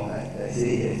marble,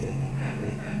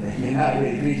 you're not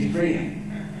really preaching freedom.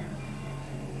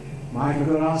 Mark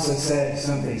McLuhan also said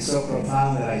something so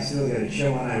profound that I still get a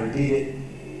chill when I repeat it.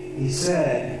 He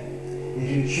said, if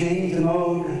you change the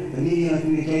mode, the medium of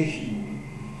communication,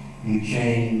 you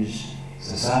change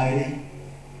society,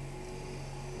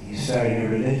 you start a new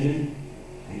religion,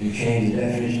 and you change the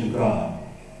definition of God.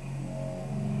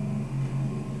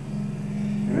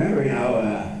 Remember,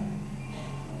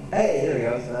 hey, there we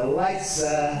go. The lights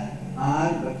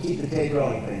on, but keep the tape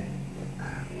rolling, please.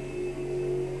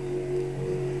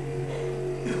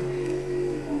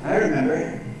 I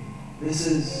remember. This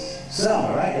is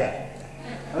Sonoma, right? Yeah.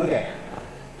 Okay.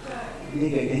 You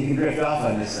can drift off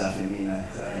on this stuff. Okay,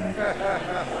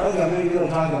 maybe we'll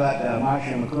talk about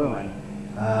Marshall McLuhan.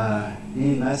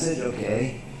 Need a message?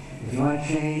 Okay. If you want to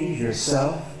change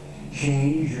yourself,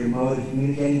 change your mode of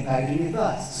communicating and packaging your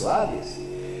thoughts. It's so obvious.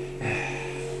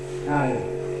 Now,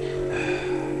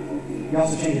 you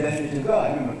also change the definition of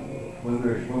God.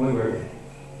 Remember, when we were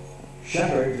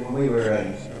shepherds, when we were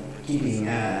keeping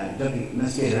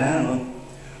domesticated animals,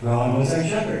 God was our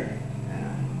shepherd.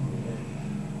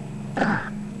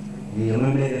 The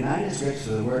illuminated manuscripts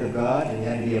were the Word of God, and you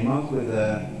had to be a monk with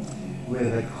a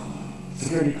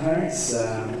security clearance,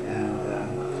 and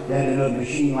you had to know the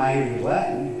machine language of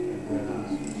Latin.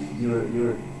 You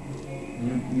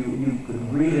could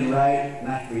read and write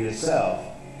not for yourself.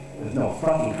 There's no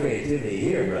fucking creativity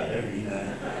here, brother.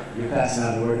 You're passing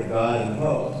on the Word of God and the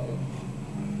poet.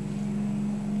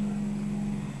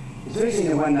 It's interesting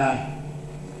that when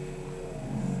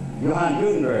Johann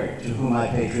Gutenberg, to whom I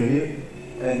pay tribute,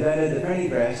 invented the printing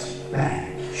press,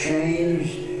 changed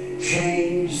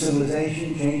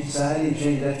civilization, changed society, and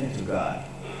changed the definition of God.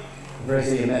 The first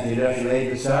thing you met the industrial age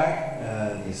would start,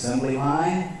 the assembly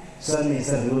line. Suddenly,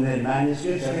 instead of illuminated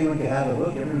manuscripts, everyone could have a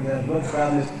book. Everyone could have a book. The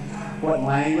problem is what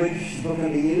language the book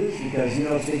can be used, because you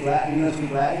don't speak Latin, you don't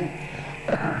speak Latin.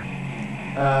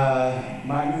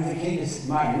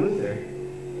 Martin Luther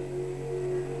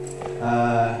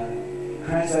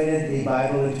translated the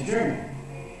Bible into German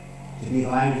to be the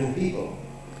language of the people.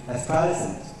 That's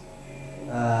Protestants.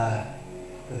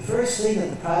 The first thing that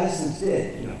the Protestants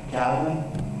did, Calvin,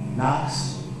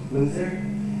 Knox, Luther,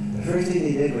 the first thing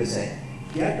they did was say,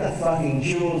 get the fucking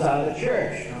jewels out of the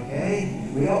church, okay?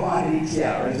 We don't want any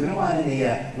tiaras, we don't want any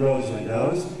rose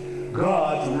windows.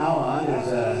 God, from now on, is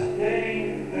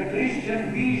getting the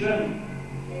Christian vision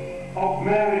of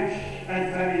marriage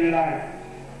and family life.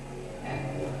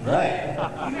 Right.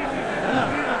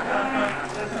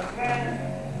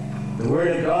 The Word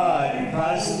of God in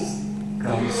Protestants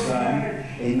comes from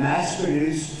a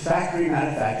mass-produced,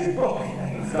 factory-manufactured book.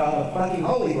 It's called a fucking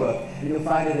holy book. And you'll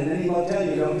find it in any motel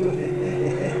you go to in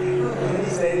any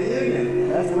State of the Union.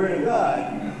 That's the Word of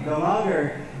God. No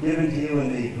longer given to you in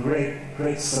the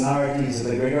great sonorities of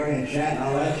the Gregorian chant and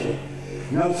all that shit.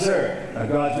 No, sir.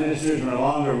 God's ministers were no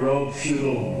longer robed,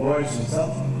 feudal lords and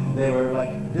stuff. They were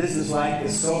like business-like,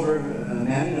 sober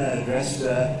men dressed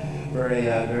for a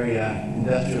very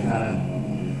industrial kind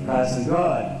of Protestant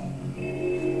God.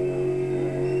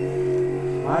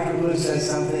 Mark McLuhan says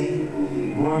something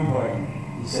more important.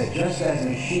 He said, just as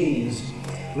machines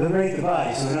liberate the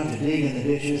body so we don't have to dig in the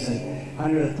ditches and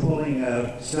under pulling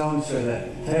stones for the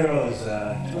Pharaoh's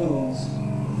tombs,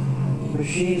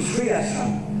 machines free us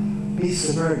from beasts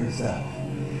of burden and stuff.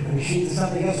 Machines are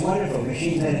something else wonderful.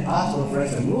 Machines made it possible for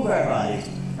us to move our bodies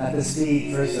at the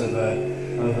speed first of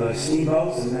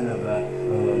steamboats and then of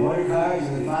motor cars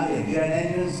and then finally of jet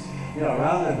engines,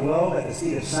 around the globe at the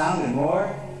speed of sound and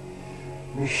more.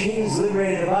 Machines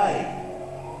liberate the body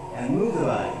and move the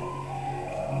body.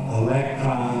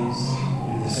 Electrons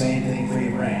do the same thing for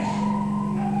your brain.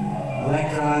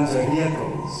 Electrons are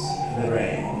vehicles for the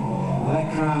brain.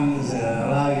 Electrons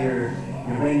allow your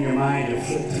brain, your mind to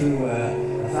flip through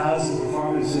 1,000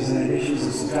 performances and additions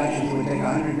and subtractions it would take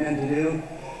 100 men to do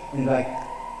in like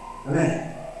a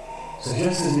minute. So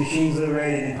just as machines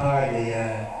liberate and empower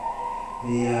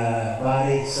the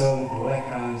body, so do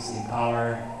electrons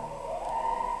empower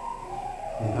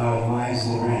the minds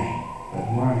and the brain.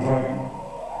 But more important,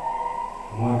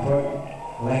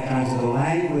 electrons are the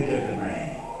language of the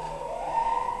brain.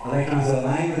 Electrons are the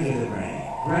language of the brain.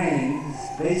 Brains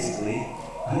basically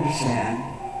understand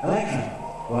electrons.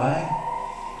 Why?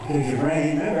 Because your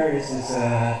brain, remember, it's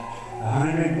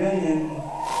 100 billion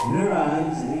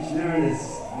neurons, and each neuron is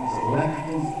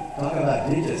electrical. Talk about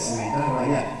digits. I mean, talk about,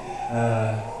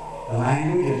 the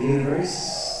language of the universe,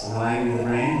 and the language of the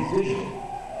brain is digital.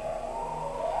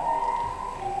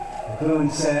 McLuhan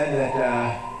said that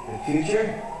the future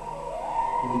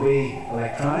will be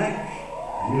electronic,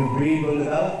 a new breed will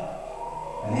develop.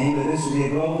 The name of this will be a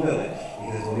global village,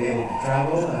 because we'll be able to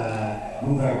travel,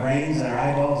 move our brains and our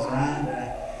eyeballs around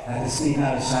at the speed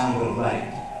not of sound but of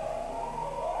light.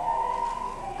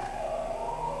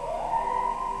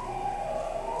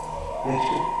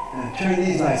 Turn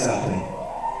these lights up, please.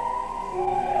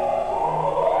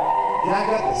 Jack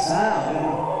up the sound.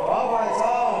 All lights off.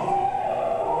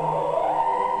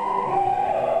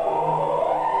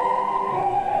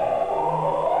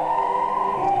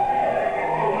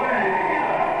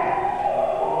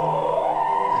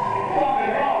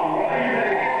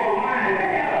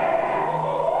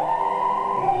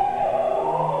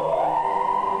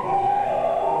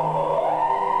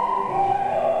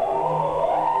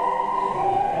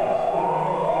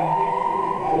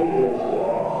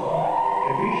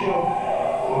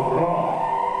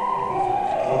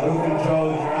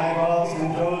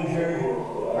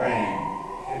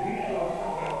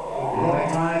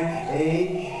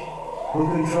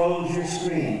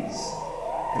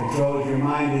 Controls your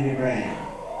mind and your brain.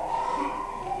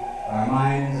 Our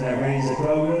minds and our brains are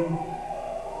programmed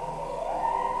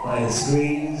by the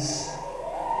screens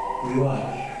we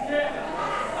watch.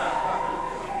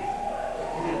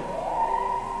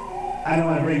 I don't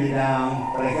want to bring you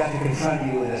down, but I got to confront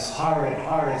you with this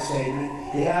horrid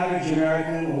statement. The average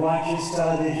American watches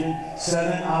television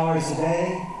 7 hours a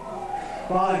day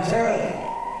voluntarily.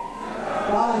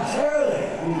 Voluntarily.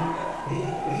 I mean,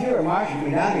 if you're a Martian, you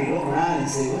go down here, you look around and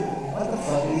say, what the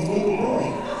fuck are these people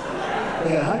doing? They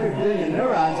got 100 billion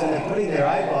neurons and they're putting their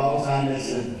eyeballs on this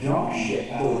junk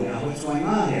shit. What's going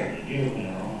on here?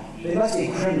 They must be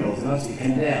criminals. They must be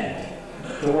condemned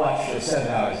to watch for 7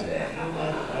 hours a day.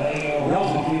 The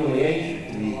ultimate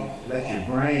humiliation to be let your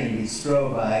brain be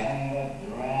strobed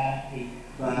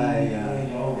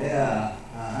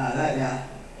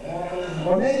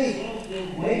or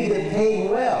maybe they're paid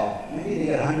well. Maybe they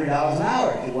get $100 an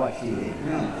hour to watch TV.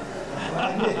 Well, I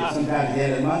admit that sometimes at the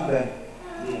end of the month, but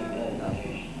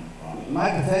my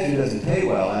profession doesn't pay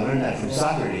well. I learned that from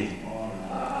Socrates.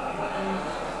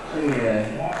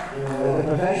 The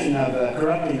profession of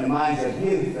corrupting the minds of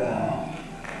youth,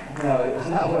 it's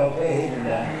not well paid. And,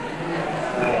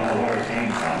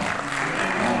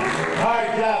 hard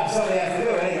job somebody has to do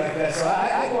it anyway. So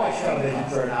I can watch television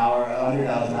for an hour,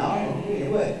 $100 an hour. It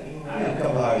would. A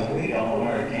couple hours a week. We don't know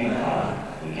where it came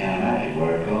from. We can't imagine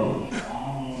where it goes.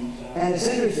 And it's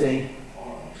interesting.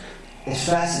 It's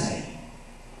fascinating.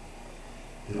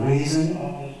 The reason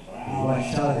we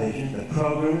watch television, the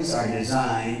programs are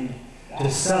designed to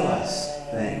sell us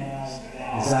things.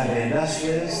 Designed by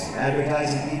industrialists,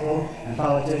 advertising people, and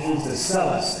politicians to sell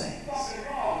us things.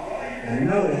 And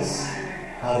notice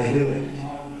how they do it.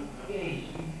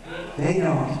 They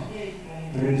don't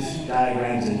produce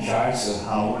diagrams and charts of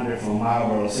how wonderful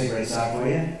Marlboro cigarettes are for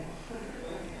you.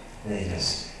 They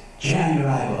just jam your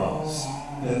eyeballs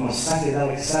with the most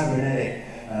psychedelic, cybernetic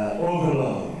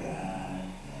overload.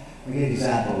 I'll give you an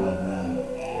example of,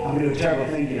 I'm going to do a terrible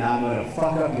thing to you now. I'm going to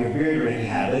fuck up your beer drinking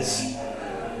habits,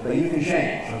 but you can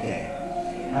change, okay?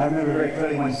 I remember very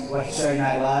clearly when I watched Saturday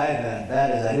Night Live,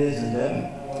 bad as that is,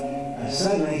 and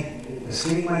suddenly the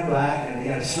screen went black and they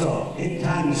got a strobe.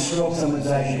 Anytime you strobe someone's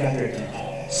eyes, you got their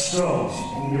attention. Strobes,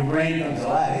 your brain comes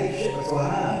alive. Hey, shit, what's going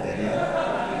on out there?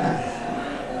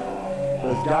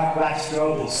 With dark black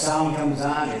strobe, the sound comes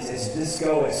on. It's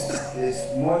disco.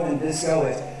 It's more than disco.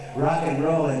 It's rock and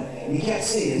roll, and you can't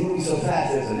see. It's moving so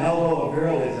fast. There's an elbow of a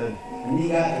girl. There's a knee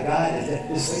guy of a guy.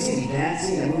 There's he's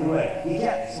dancing and moving away. You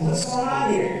can't. What's going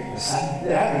on here?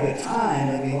 They're having a good time.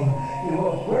 I mean,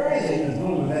 where is it? And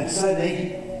boom, and then suddenly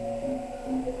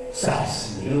stops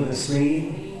in the middle of the screen.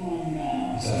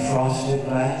 It's a frosted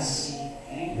glass.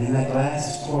 And in that glass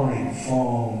is pouring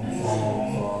foam.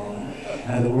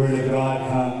 And the word of God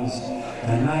comes,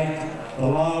 the night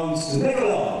belongs to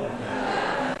Niccolo.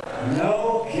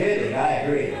 No kidding, I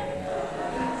agree.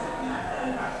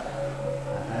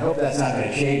 I hope that's not going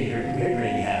to change your beer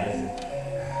drinking habit.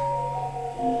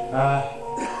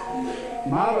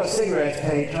 Marlboro Cigarettes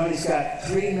paid Tony Scott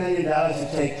 $3 million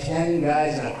to take 10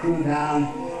 guys on a crew down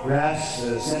rafts,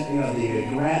 sent, you know, the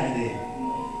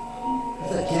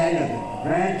canyon, the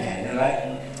Grand Canyon, right?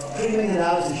 $3 million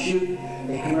to shoot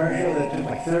a commercial that took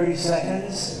like 30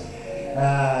 seconds.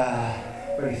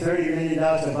 $30 million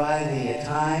to buy the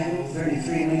time,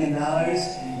 $33 million.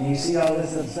 And you see all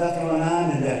this stuff going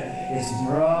on, and it's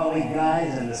brawly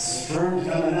guys, and the sperm's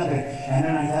coming up, and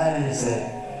then I got and it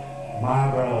said,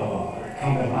 Marlboro,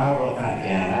 come to Marlboro country.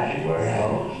 Can't imagine where it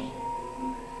goes.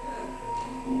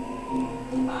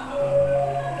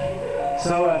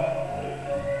 So,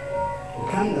 we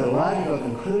come to the logical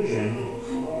conclusion,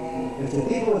 if the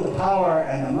people with the power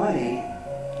and the money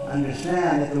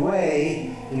understand that the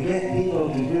way to get people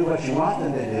to do what you want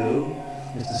them to do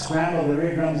is to scramble the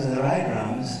rear drums and the right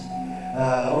drums,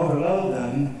 overload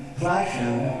them, flash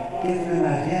them, give them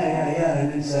that, yeah,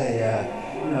 and then say,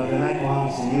 you know, the night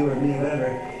belongs to you or me,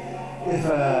 whatever. If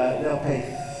they'll pay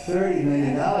 $30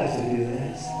 million to do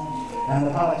this, and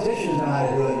the politicians know how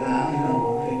to do it now, you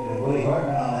know, Willie Horton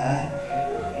and all that,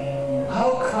 how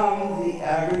come the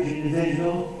average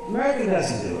individual American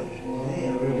doesn't do it?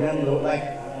 We've done, like,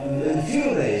 in the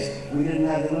feudal days, we didn't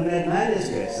have the limited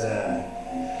manuscripts.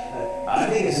 I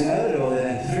think it's inevitable that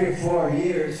in 3 or 4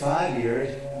 years, 5 years,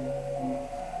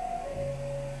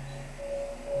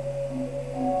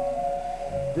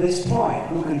 this point,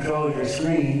 who controls your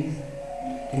screen,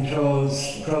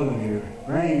 controls the program of your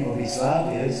brain, will be so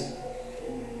obvious.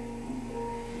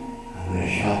 I'm going to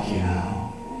shock you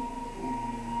now.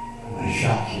 I'm going to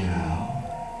shock you now.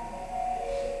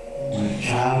 When a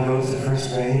child goes to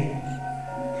first grade,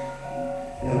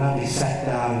 they'll not be sat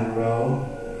down in a row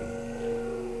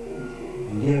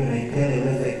and given a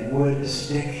Paleolithic wood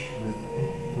stick with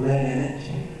lead in it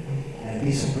and a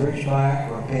piece of birch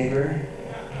bark or paper,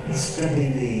 and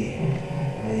stripping the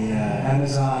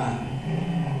Amazon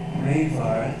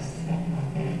rainforest.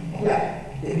 Yeah,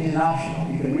 it is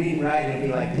optional. You can read and write, it'll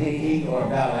be like PE or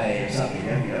ballet or something.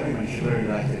 Everyone should learn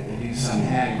to do some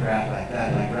handcraft like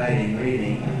that, like writing,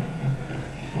 reading.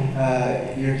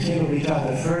 Your kid will be taught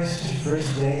the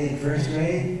first day in first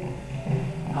grade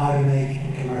how to make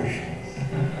commercials.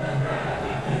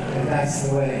 If that's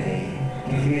the way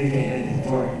you communicate it, it's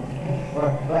important. Or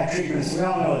like treatments, we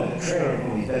all know that a trailer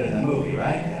movie is better than a movie,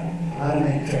 right? How to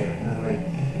make a trailer, in other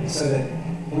words. So that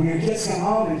when your kids come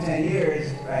home in 10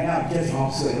 years, right now kids are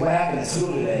homeschooled. What happened at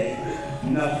school today?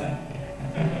 Nothing.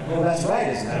 Well, that's right,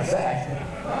 as a matter of fact.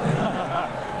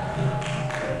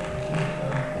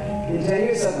 In 10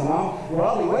 years, they'll come home. We'll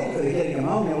all be waiting for the kid to come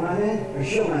home. He'll run in, or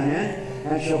she'll run in,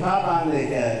 and she'll pop on the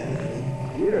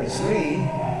computer screen,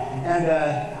 and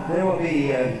there will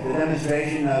be a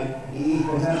demonstration of E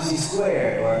equals MC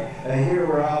squared, or here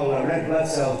we're all red blood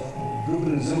cells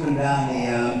grouping and zooming down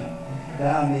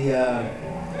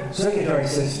the circulatory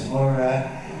system, or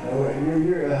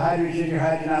your hydrogen,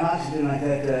 and oxygen like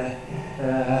that,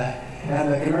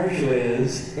 and the commercial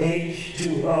is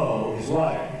H2O is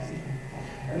water.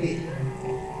 I mean,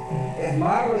 if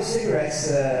Marlboro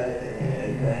cigarettes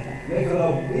make a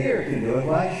little beer can do it,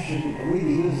 why shouldn't we be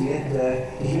using it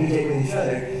to communicate with each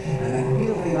other? And the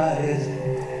beautiful thing about it is,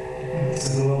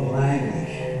 it's a global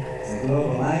language. It's a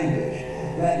global language.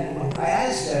 That I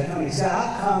asked Tony Scott, how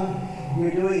come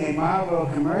you're doing a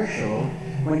Marlboro commercial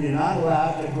when you're not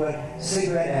allowed to put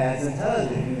cigarette ads on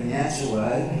television? And the answer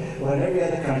was, well, in every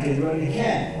other country in the world you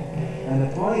can. And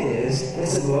the point is,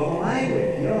 it's a global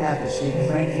language. You don't have to speak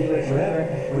French, English, whatever.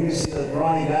 When you see the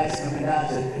brawny guys coming down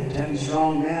to 10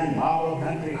 strong men, Marlboro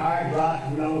country, hard rock,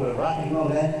 you know, rock and roll,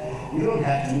 that, you don't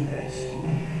have to do this.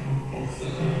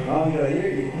 Oh, you know,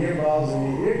 your earballs and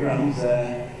your eardrums,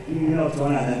 you know what's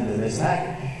going on in this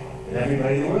package. That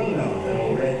everybody in the world knows, that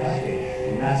old red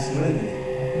package, masculinity.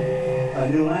 A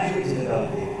new language is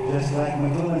developing. Just like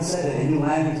McLuhan said it, a new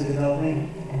language is developing.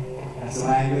 That's the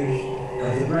language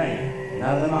of the brain,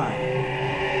 not of the mind.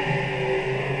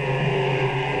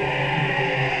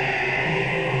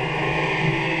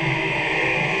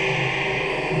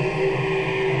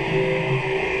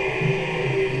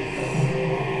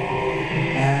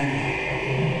 And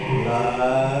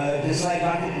just like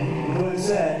Dr. McLuhan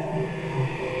said,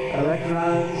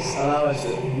 electrons allow us to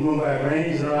move our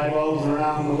brains and our eyeballs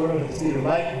around the world at the speed of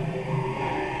light.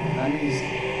 That means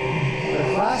the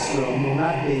classroom will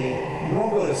not be, you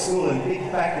won't go to school in big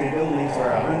factory buildings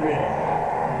where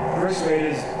 100 first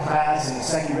graders class in the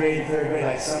second grade and third grade,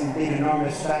 like some big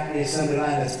enormous factory assembly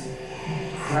line that's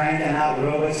cranking out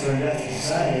robots for industrial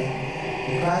society.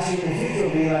 The classroom in the future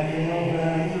will be like the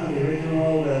original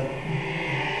old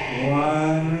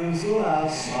one-room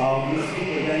schoolhouse, small group of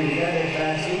people getting together,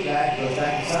 fast feedback, goes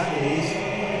back to Socrates.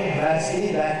 lack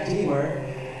speed, lack teamwork,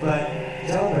 but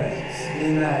telepresence.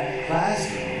 In that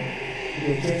classroom, you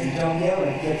get a kid from Tokyo, and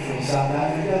a kid from South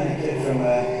Africa, and a kid from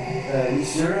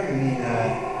East Europe. I mean,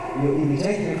 you'll be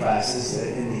taking your classes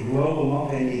in the global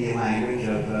multimedia language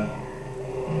of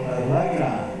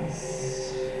electrons,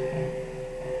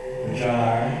 which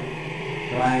are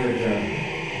the language of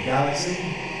the galaxy,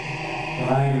 the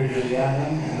language of the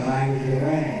atom, and the language of the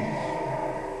brain.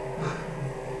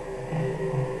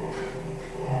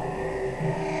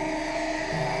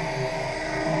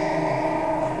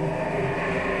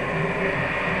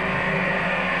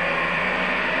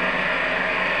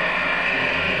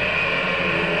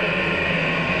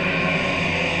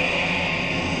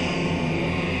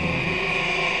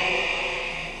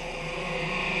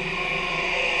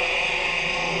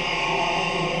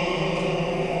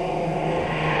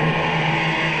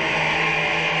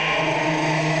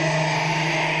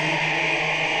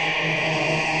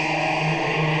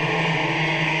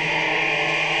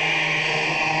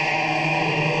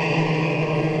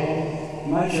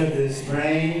 Much of this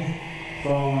brain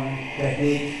phone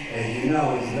technique, as you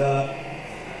know, is developed.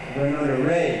 We're known to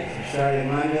rave. We started in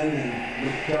London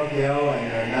and Tokyo,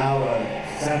 and are now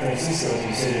San Francisco is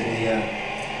considered the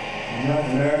North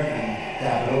American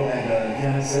capital, and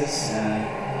Genesis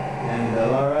and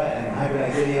Laura and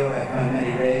Hyperlight Video have done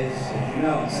many raves, as you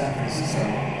know, in San Francisco.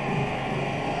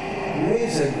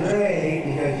 Raves are great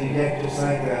because you get just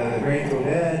like the Grateful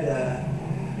Dead,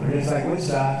 or just like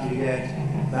Woodstock, you get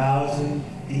 1,000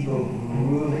 people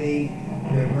moving,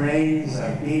 their brains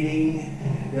are beating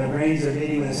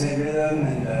with the same rhythm,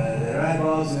 and their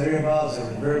eyeballs and their earballs are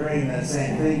reverberating that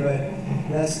same thing, but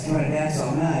that's if you want to dance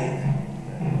all night.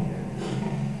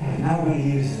 But now we're going to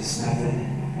use this method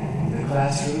in the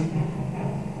classroom,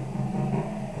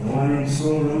 in the one-room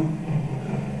schoolroom,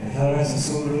 in the fluorescent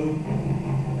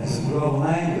schoolroom, as a global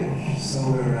language. So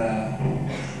we're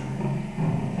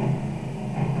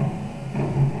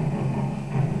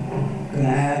going to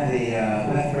add the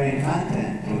left brain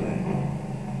content to it.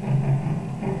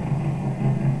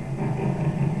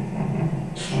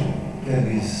 Because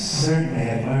we certainly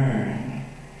have learned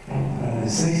from the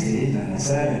 60s and the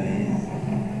 70s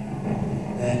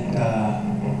that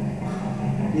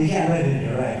you can't live in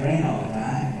your right brain all the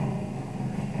time.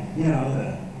 You know,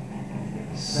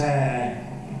 the sad,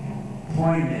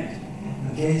 poignant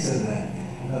case of the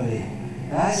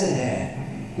acid head.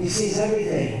 He sees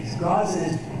everything. God's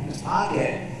in his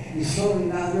pocket. He's floating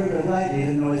down the river at night. He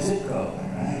doesn't know his zip code,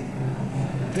 right?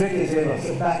 The trick is able to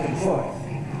flip back and forth.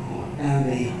 And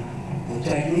the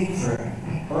technique for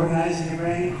organizing your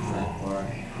brain, or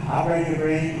operating your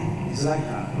brain, is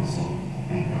electronics.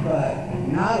 But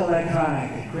not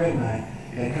electronic equipment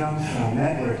that comes from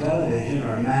network television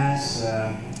or mass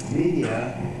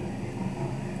media.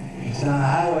 It's down the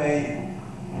highway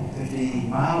 50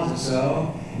 miles or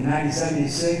so in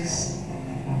 1976.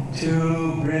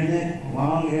 Two brilliant,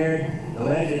 long-haired,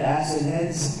 alleged acid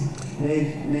heads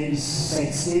named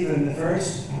St. Stephen I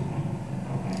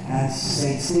and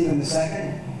St. Stephen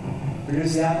II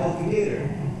produced the Apple computer,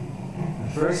 the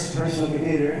first personal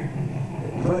computer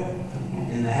that put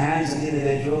in the hands of the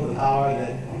individual the power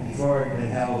that before had been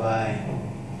held by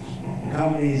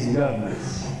companies and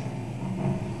governments.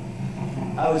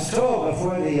 I was told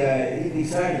before the evening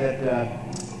started that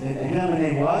a gentleman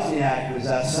named Wozniak was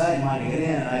outside wanting to get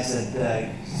in, and I said,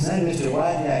 send Mr.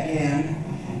 Wozniak in.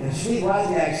 If Steve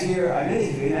Wozniak's here, I'm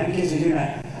interviewing, I'm kissing you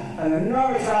now. An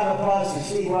enormous round of applause for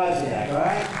Steve Wozniak, all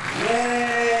right?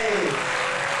 Yay!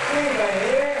 Anybody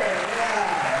here? Yeah.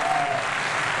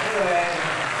 Anyway.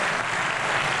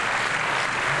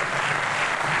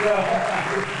 So,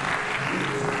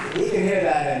 you can hear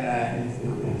that in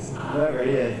whoever it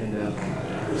is. And,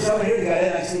 somebody here got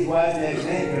in on Steve Wozniak's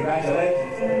name. Congratulations.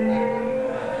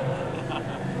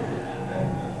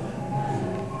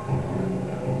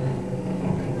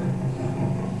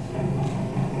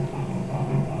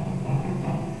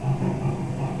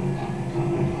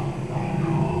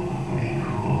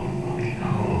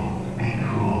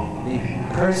 The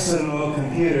personal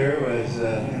computer was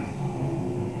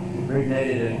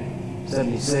originated in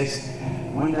 '76.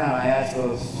 One time I asked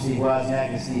both Steve Wozniak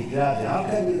and Steve Jobs, how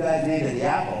come you guys named it the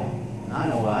Apple? I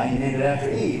know why. You named it after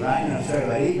Eve, right? You know, started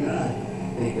by Eve.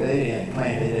 They didn't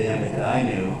claim they did, but I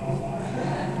knew.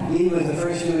 Eve was the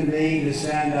first human being to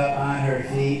stand up on her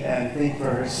feet and think for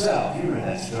herself. You remember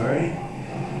that story?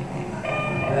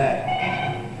 That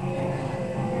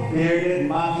bearded,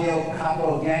 mafia,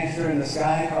 capo gangster in the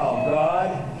sky called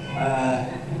God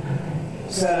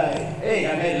said, hey,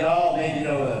 I made it all. I made, you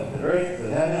know, the earth,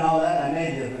 the heaven, all that. I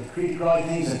made the creepy crawly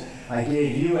things, and I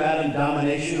gave you, Adam,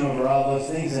 domination over all those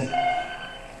things. And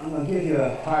I'm going to give you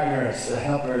a partner, a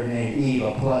helper named Eve,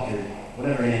 a plucker,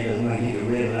 whatever her name is. I'm going to give you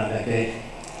a ribbon on that day.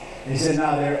 And he said,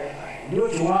 now do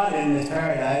what you want in this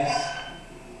paradise.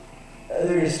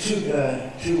 There is two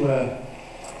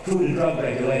food and drug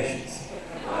regulations.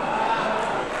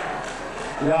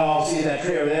 Y'all see that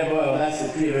tree over there? Boy, well, that's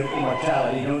the tree of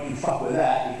immortality. Don't you fuck with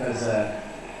that, because that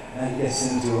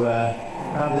gets into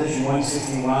Proposition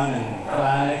 161 and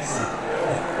chronics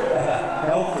and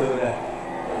health food.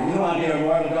 You don't want to be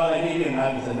immortal, God, I need you. And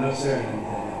I said, no, sir.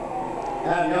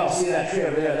 And y'all see that tree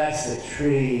over there? That's the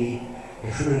tree,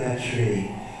 the fruit of that tree.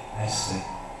 That's the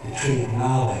tree of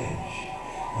knowledge.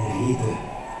 And if you eat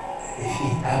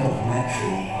apple from that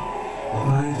tree, the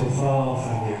lines will fall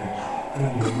from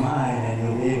your mind, and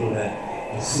you'll be able to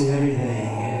see everything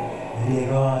and be a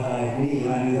God like me. You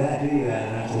want to do that, do you?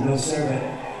 And I said, no, sir, but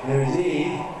there's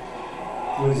Eve.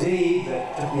 It was Eve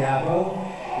that took the apple.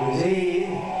 It was Eve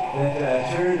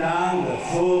that turned on the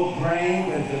full brain,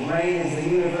 because the brain is the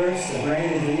universe. The brain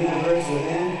is the universe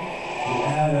within.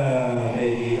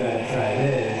 Maybe you better try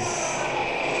this.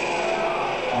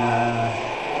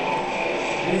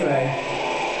 Anyway.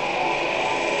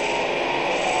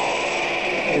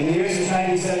 In the years since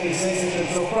 1976, it's been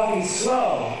so fucking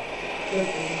slow. The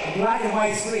black and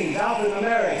white screens,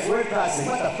 alphanumerics, word processing.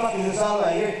 What the fuck is this all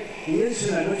about here? The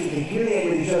instrument which you can communicate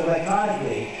with each other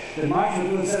electronically. The March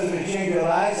McLuhan said was going to change their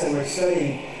lives, and we're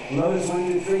studying Lotus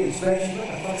 1, 2, 3 and spreadsheets. What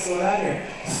the fuck's going on here?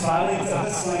 Spotting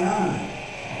what's going on.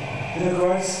 And of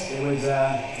course, it was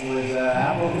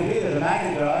Apple computer, the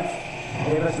Macintosh.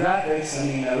 Gave us graphics. I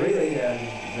mean, really,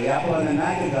 the Apple and the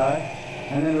Macintosh.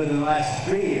 And then within the last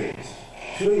 3 years,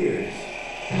 2 years,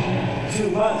 2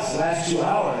 months, the last 2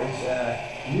 hours,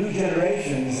 new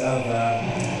generations of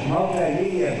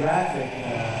multimedia graphic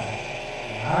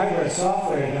hardware,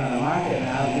 software on the market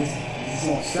now. This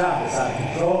won't stop. It's out of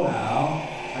control now.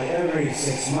 Like every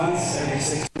 6 months, every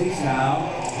 6 weeks now,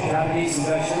 Japanese and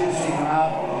Dutch industry come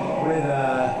out with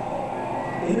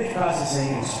image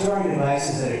processing and storing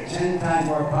devices that are 10 times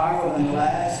more powerful than the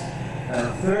last,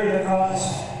 a third of the cost,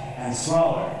 and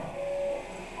smaller.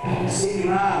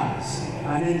 CD-ROMs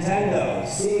on Nintendo,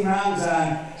 CD-ROMs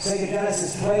on Sega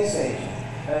Genesis PlayStation,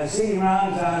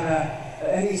 CD-ROMs on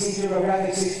NEC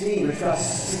TurboGrafx 16, which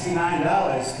costs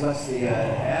 $69 plus the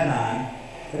add-on.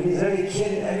 That means every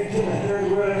kid in the third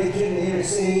world, every kid in the inner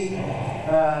city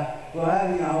will have,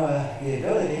 the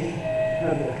ability,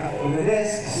 the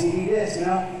disc, CD disc,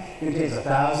 contains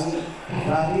 1,000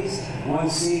 copies. One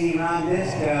CD-ROM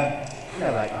disc,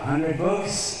 got like 100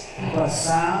 books. Plus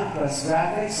sound, plus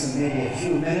graphics, and maybe a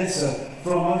few minutes of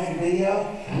full motion video.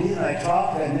 These are like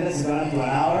 12 minutes have gone up to an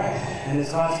hour, and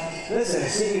it's cost. Listen, a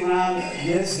CD-ROM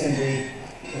disc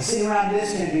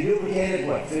can be duplicated,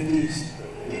 50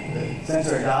 cents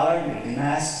or $1,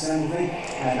 mass assembly,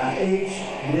 and on each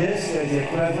disc there's the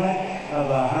equivalent of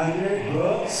 100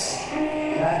 books.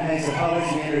 That makes the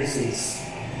publishing industry,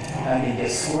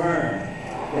 just squirm.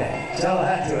 Yeah, tell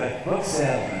that to a book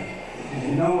salesman.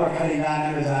 No more cutting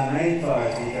down Amazon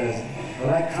rainforests because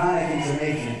electronic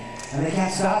information, and they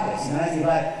can't stop us. And I'd be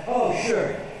like, oh,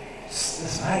 sure,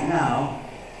 right now,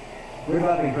 we're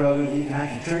developing programs you can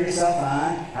actually turn yourself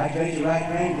on, activate your right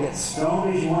brain, get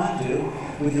stoned as you want to,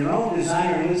 with your own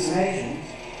designer hallucinations,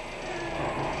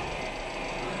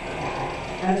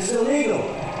 and it's illegal.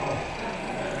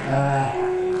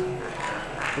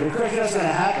 But of course, what's going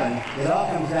to happen, it all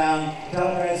comes down,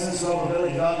 telepresence, local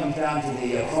village, it all comes down to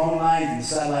the phone lines and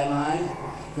satellite lines.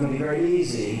 It's going to be very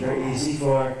easy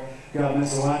for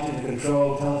governments to want to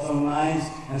control telephone lines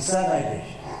and satellite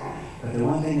dishes. But the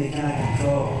one thing they cannot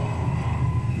control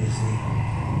is the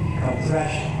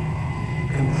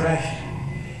compression.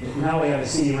 Now we have a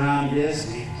CD-ROM disc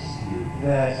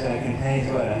that contains,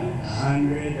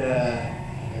 100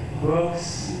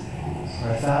 books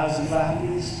or 1,000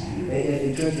 copies.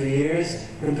 In 2 or 3 years,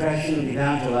 compression will be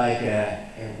down to like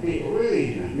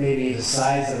really maybe the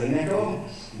size of a nickel,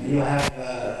 and you'll have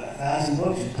 1,000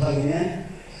 books. You plug them in.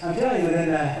 I'm telling you,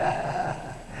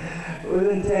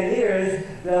 within 10 years,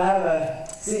 they'll have a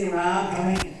CD-ROM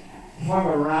coming in the form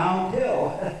of a round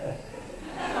pill.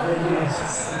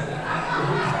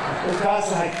 It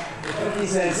costs like 50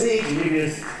 cents each, and you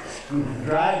just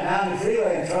drive down the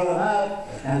freeway and throw them out,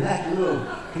 and that little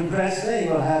compressed thing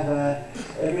will have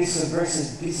every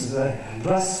subversive piece of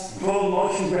plus full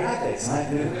motion graphics. I have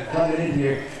to plug it into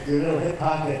your little hip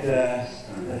pocket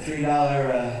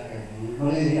 $3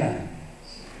 Molina.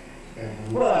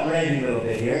 Well, I'm raving a little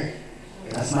bit here.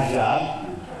 That's my job.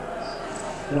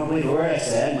 Don't believe a word I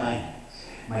said.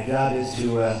 My job is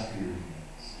to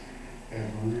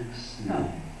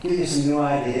give you some new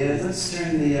ideas. Let's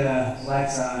turn the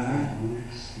lights on, huh?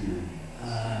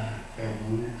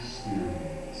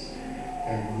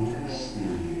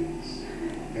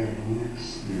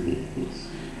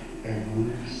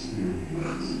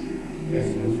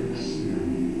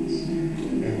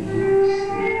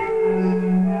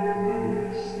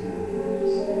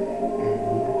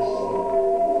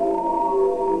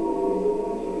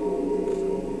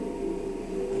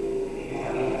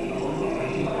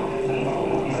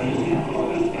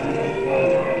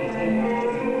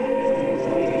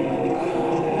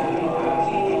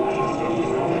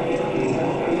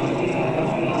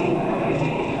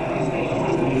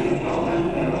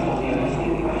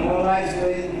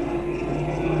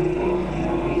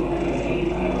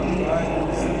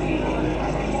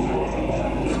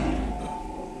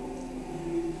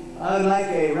 I'd like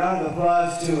a round of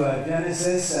applause to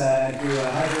Genesis, to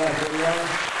Hyperlife Video.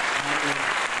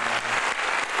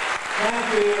 Thank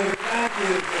you,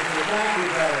 Christopher. Thank you,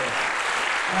 brother.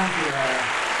 Thank you,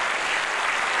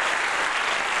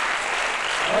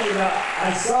 Oh, you know,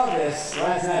 I saw this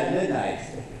last night at midnight.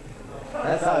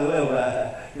 That's how I live,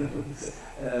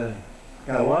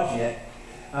 kind of watching it.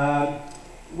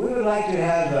 We would like to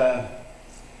have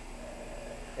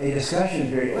a discussion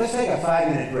period. Let's take a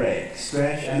 5-minute break,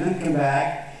 stretch, and then come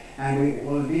back. And we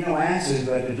will be no answers,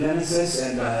 but the Genesis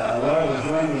and Laura will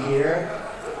join me here.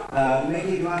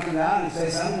 Mickey, do you want to come down and say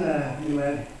something?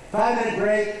 5-minute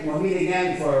break. We'll meet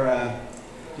again for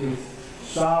to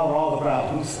solve all the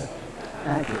problems.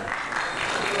 Thank you. Okay,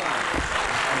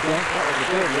 that was a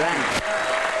good rant.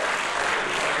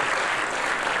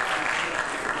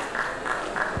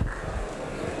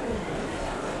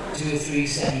 2 or 3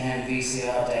 second-hand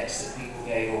VCR decks that people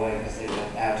gave away because they were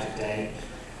out of date.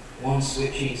 One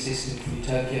switching system from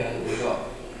Tokyo that we got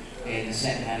in the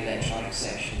second-hand electronics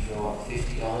section for what,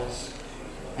 $50,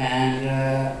 and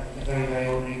a very, very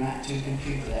ordinary Mac 2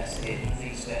 computer. That's it.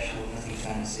 Nothing special, nothing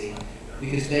fancy.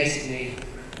 Because basically,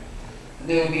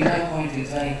 there would be no point in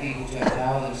telling people to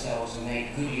empower themselves and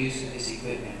make good use of this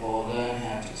equipment or learn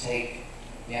how to take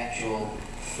the actual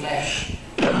flesh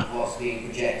of what's being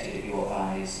projected at your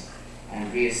eyes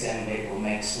and reassemble it or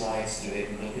make slides through it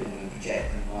and look at them and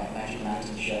project them like Magic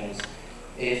Lantern shows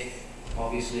if,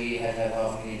 obviously, you had to have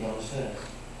 $500,000 first.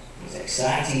 It's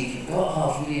exciting if you've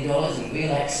got $500,000 and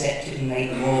we'll accept it and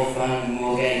make more fun and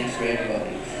more games for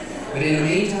everybody. But in the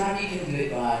meantime, you can do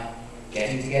it by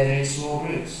getting together in small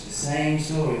groups. The same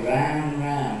story, round and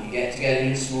round. You get together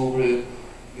in a small group,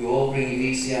 you all bring your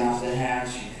VCR to the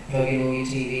house, you plug in all your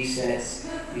TV sets,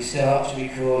 you start to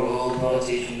record all the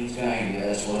politicians going,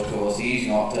 yes, well, of course, he's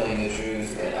not telling the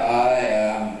truth, but I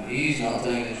am. He's not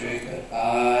telling the truth, but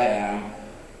I am.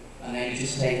 And then you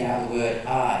just take out the word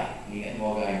I, and you get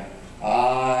more going,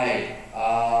 I.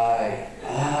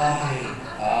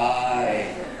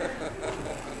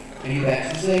 And you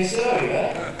back to the same story,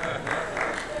 right?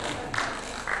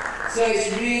 So it's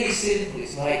really simple.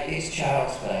 It's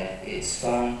child's play. It's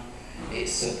fun.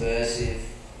 It's subversive.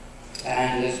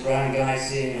 And as Brian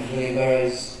Gysin and William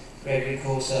Burroughs, Gregory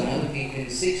Corso and other people in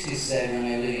the 60s said when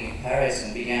they were living in Paris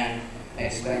and began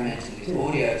experimenting with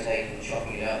audio tape and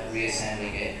chopping it up,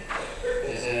 reassembling it.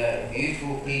 There's a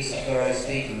beautiful piece of Burroughs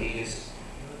speaking. He just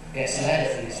gets a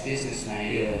letter from this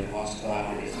businessman who wants to buy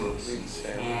one of his books. It's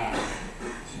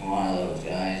one of those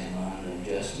guys in London.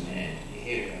 Just a minute. You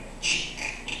hear him.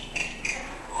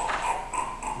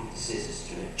 The scissors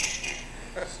through it.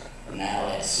 Now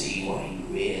let's see what he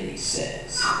really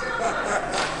says.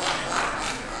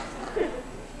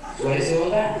 That's what it's all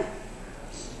about.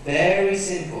 Very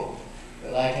simple.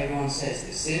 But like everyone says,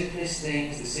 the simplest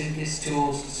things, the simplest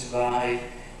tools to survive,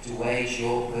 to wage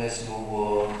your personal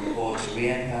war, or to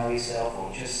re-empower yourself,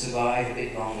 or just survive a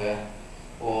bit longer,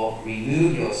 or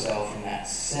remove yourself from that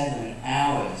 7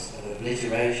 hours of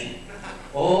obliteration.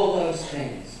 All those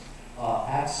things are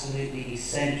absolutely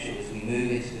essential as we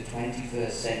move into the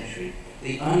 21st century.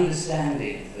 The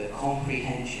understanding, the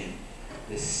comprehension,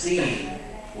 the seeing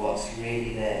what's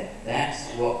really there.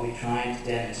 That's what we're trying to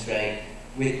demonstrate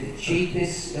with the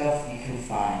cheapest stuff you can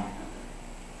find.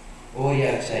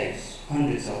 Audio tapes,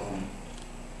 hundreds of them.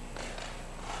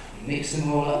 You mix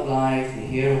them all up live, you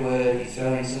hear a word, you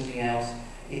throw in something else.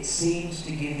 It seems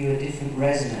to give you a different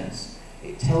resonance.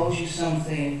 It tells you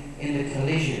something in the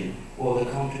collision or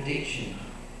the contradiction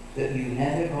that you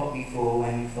never got before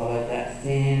when you followed that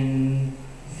thin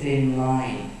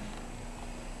line,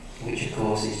 which of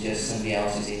course is just somebody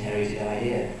else's inherited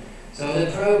idea. So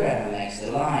the programmer makes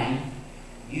the line,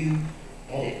 you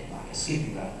get it like a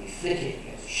skipping rope, you flick it,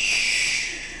 you go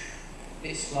shh,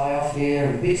 bits fly off here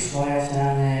and bits fly off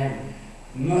down there,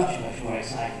 and much more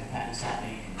exciting patterns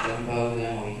happening. You can jump over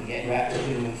them or you can get wrapped up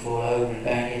in them and fall over and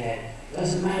bang your head.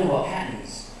 Doesn't matter what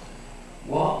happens.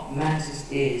 What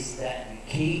matters is that we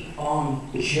keep on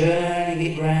churning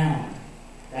it round.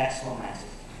 That's what matters.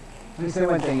 Let me say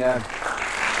one thing. Not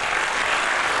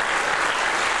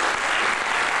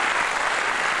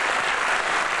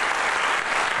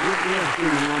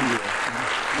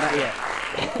yet.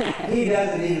 He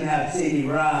doesn't even have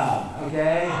CD-ROM,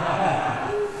 okay?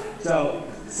 So,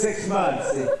 6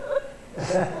 months.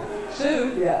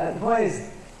 Soon. Yeah, the point is,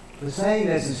 we're saying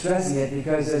this and stressing it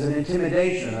because there's an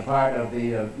intimidation on the part of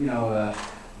the,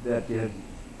 that the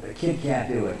kid can't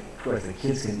do it. Of course, the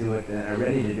kids can do it and are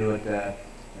ready to do it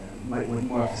with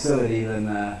more facility than,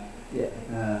 we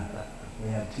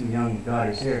have 2 young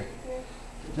daughters here.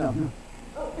 No.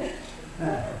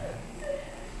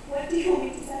 What do you want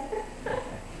me to say?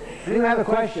 Do you have a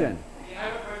question? Do you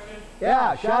have a question?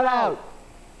 Yeah, shout out.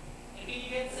 And can you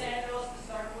get Sandals to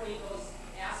start putting those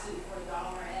acid for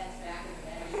dollar ads back in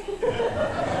the magazine?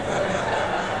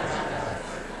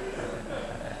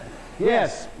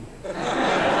 Yes.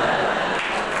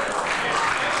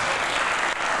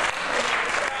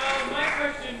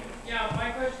 My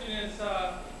question is,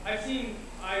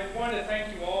 I wanted to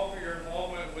thank you all for your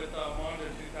involvement with Mondo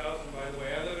 2000, by the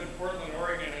way. I live in Portland,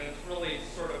 Oregon, and it's really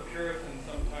sort of Puritan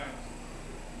sometimes.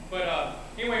 But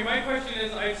anyway, my question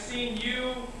is, I've seen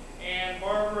you and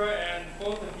Barbara and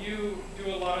both of you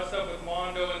do a lot of stuff with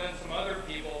Mondo and then some other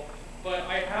people, but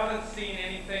I haven't seen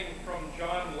anything from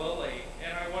John Lilly,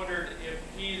 and I wondered if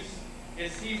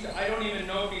I don't even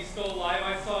know if he's still alive.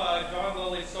 I saw John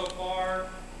Lilly So Far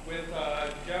with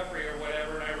Jeffrey or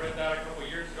whatever, and I read that a couple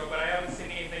years ago, but I haven't seen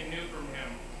anything new from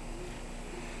him.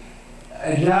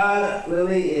 John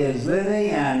Lilly is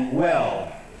living and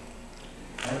well.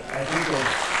 I think his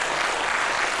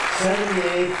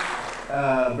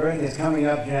 78th birthday is coming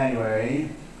up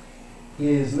January. He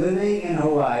is living in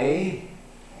Hawaii.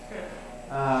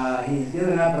 He's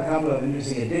given up a couple of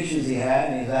interesting addictions he had,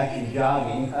 and he's actually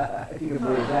jogging, if you can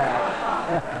believe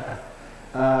that.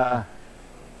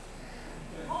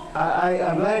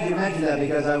 I'm glad you mentioned that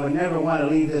because I would never want to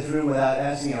leave this room without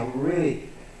asking a really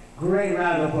great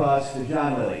round of applause for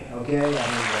John Lilly, okay?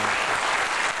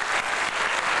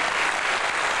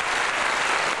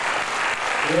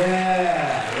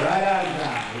 Yeah, right on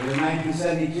time. It was in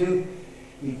 1972.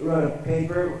 He wrote a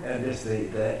paper, just the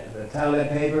title of that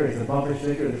paper is The Bumper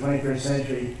Sticker of the 21st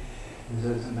Century. It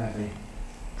was something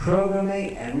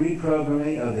Programming and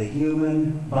Reprogramming of the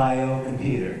Human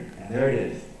Biocomputer. And there it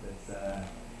is.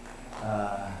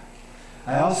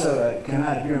 I also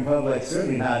cannot appear in public,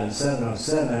 certainly not in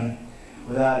 707,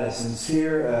 without a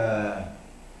sincere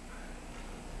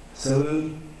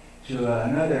salute to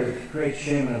another great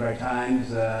shaman of our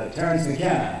times, Terence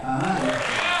McKenna.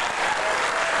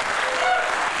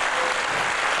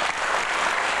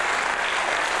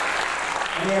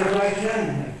 Any other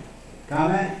question?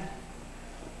 Comment?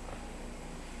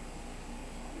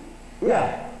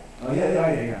 Yeah. Oh, yeah,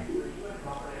 there you go.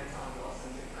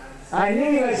 I knew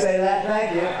you would say that.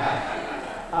 Thank you.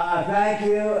 Thank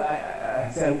you.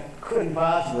 I said, couldn't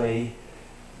possibly.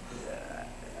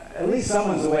 At least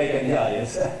someone's awake and tell you.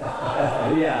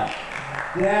 Yeah.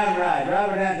 Damn right.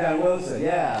 Robert Anton Wilson.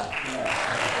 Yeah.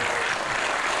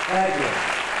 Thank you.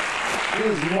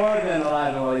 He's more than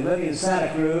alive and well. He's living in Santa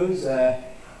Cruz.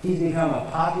 He's become a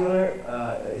popular.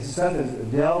 His stuff is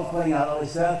Dell's playing out all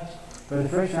this stuff. For the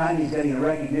first time, he's getting a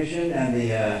recognition, and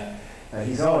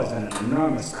he's always been an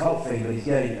enormous cult figure, but he's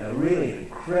getting a really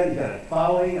incredible, got a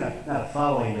following, not a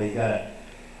following, but he's got a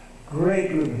great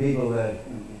group of people that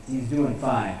he's doing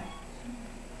fine.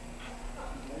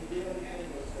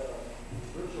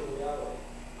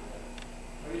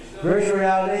 Virtual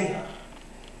reality?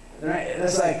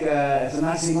 That's like, it's an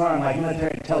oxymoron, like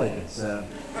military intelligence.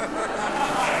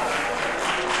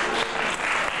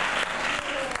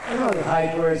 I don't know the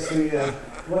hype words to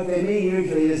what they mean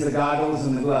usually is the goggles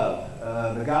and the glove.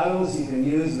 The goggles you can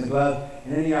use in the glove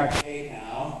in any arcade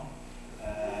now.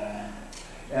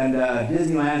 And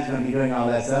Disneyland's going to be doing all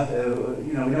that stuff.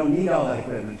 We don't need all that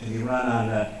equipment to be run on,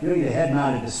 you don't need a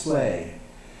head-mounted display.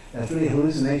 That's really a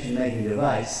hallucination-making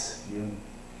device.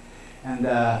 And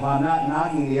while I'm not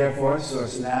knocking the Air Force or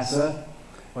NASA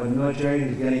or the military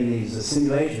who's getting these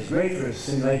simulations, great for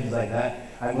simulations like that,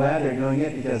 I'm glad they're doing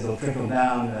it because they'll trickle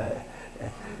down, to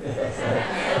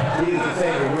use the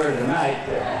favorite word tonight.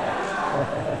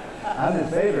 I'm in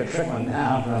favor of trickling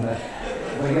down from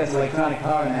when it gets electronic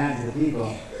power in the hands of the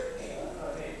people.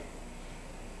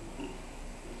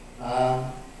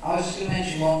 I was just going to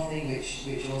mention one thing which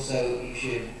also you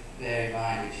should bear in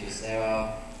mind, which is there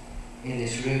are, in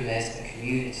this room, there's a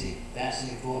community. That's an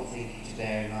important thing for you to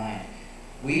bear in mind.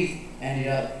 We've ended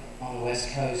up on the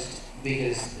West Coast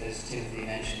because, as Timothy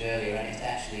mentioned earlier, and it's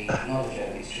actually not a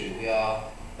joke, it's true, we are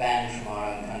banned from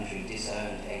our own country,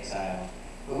 disowned, exiled.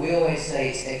 But we always say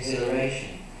it's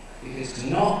exhilaration, because to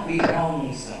not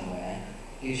belong somewhere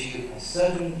gives you a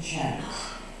sudden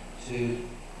chance to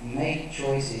make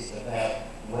choices about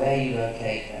where you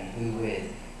locate and who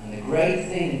with. And the great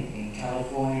thing in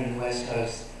California and the West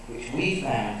Coast, which we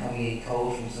found coming in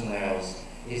cold from somewhere else,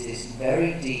 is this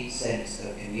very deep sense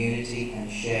of community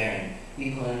and sharing.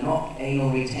 People are not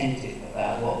anal retentive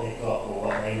about what they've got or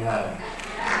what they know.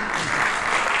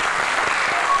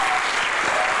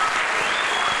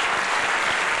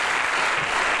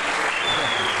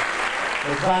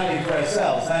 We're clapping for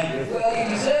ourselves, thank you. Well, you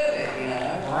deserve it, you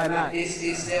know. Why not?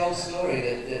 It's the old story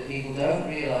that people don't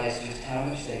realise just how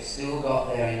much they've still got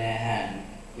there in their hand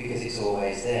because it's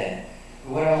always there.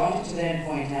 But what I wanted to then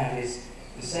point out is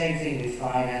the same thing with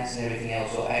finance and everything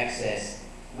else, or access.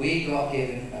 We got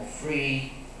given a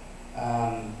free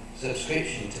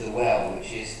subscription to the Well,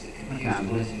 which is the computer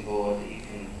bulletin board that you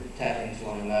can tap into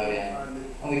on a modem.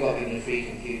 And we got given a free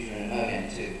computer and a modem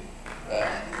too.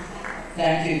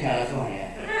 Thank you, California.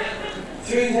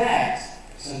 Through that,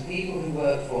 some people who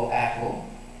work for Apple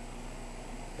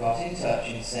got in touch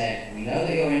and said, we know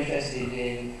that you're interested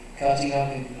in cutting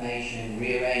up information,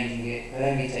 rearranging it,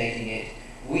 permutating it.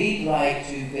 We'd like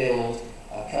to build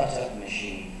a cut-up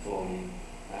machine for you.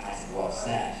 And I said, what's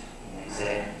that? And they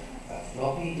said, a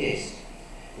floppy disk,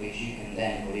 which you can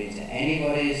then put into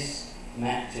anybody's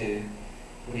Mac 2,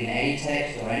 put in any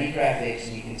text or any graphics,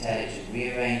 and you can tell it to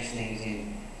rearrange things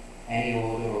in any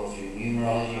order or through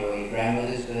numerology or your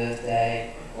grandmother's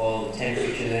birthday or the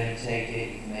temperature then you take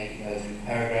it. You can make it go through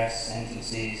paragraphs,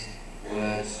 sentences,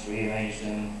 words, rearrange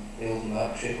them, build them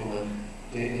up, triple them,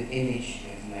 do it with image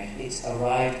information. It's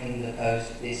arrived in the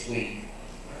post this week.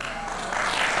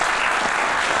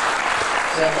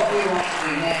 So what we want to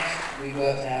do next, we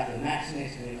worked out the maximum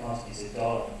it's going to cost is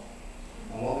 $1.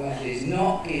 And what we want to do is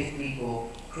not give people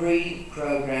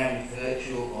pre-programmed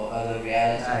virtual or other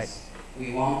realities. Right.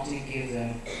 We want to give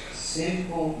them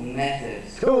simple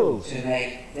methods tools to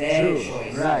make their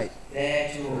choices. Right. Their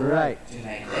tools to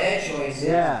make their choices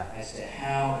as to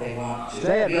how they want to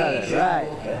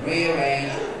reshuffle and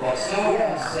rearrange what someone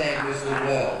else said was the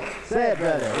world. Say it,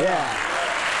 brother, yeah.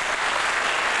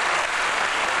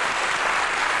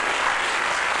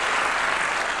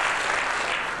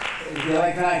 The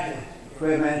electronic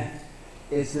equipment,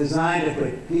 it's designed to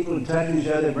put people in touch with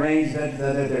each other, brains in touch with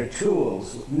other, they're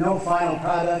tools. No final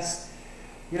products.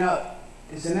 You know,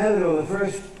 it's inevitable, the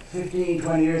first 15,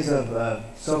 20 years of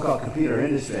so-called computer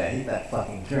industry, I hate that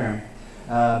fucking term,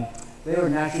 they were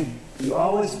naturally, you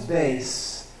always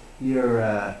base your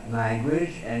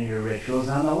language and your rituals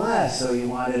on the last, so you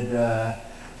wanted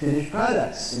finished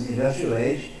products. In the industrial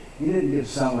age, you didn't give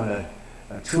someone a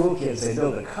toolkit, say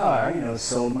build a car, you know,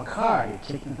 sold them a car, you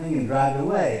kick the thing and drive it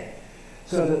away.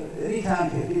 So that anytime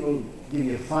people give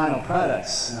you final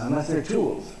products, unless they're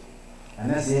tools, and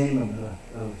that's the aim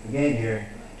of the game here,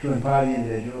 to empower the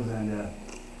individuals, and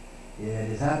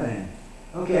it is happening.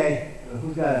 Okay,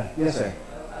 who's got a, yes sir?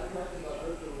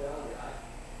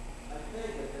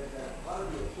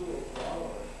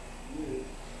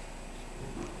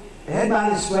 The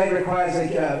head-mounted display requires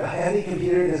a heavy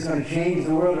computer that's going to change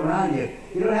the world around you.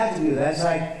 You don't have to do that. It's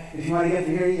like, if you want to get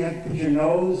to here, you have to put your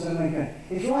nose and like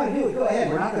if you want to do it, go ahead.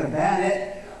 We're not going to ban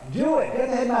it. Do it. Get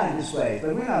the head-mounted display.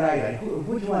 But we're not arguing.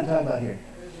 Who do you want to talk about here?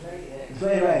 This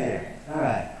lady right here. All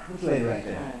right. Which lady right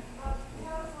there?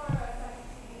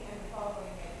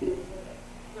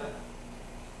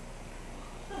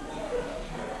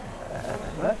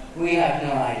 What? We have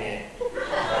no idea.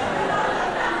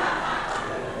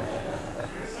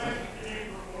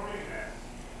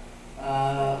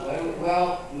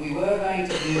 Well, we were going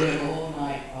to do an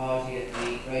all-night party at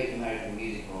the Great American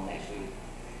Music Hall next week,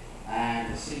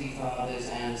 and the City Fathers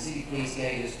and the City Police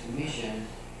gave us permission,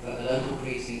 but the local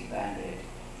precinct banned it.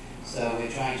 So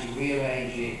we're trying to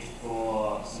rearrange it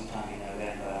for sometime in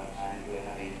November, and we're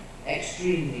having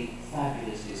extremely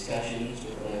fabulous discussions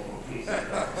with the local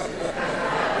precinct officers,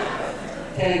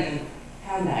 telling them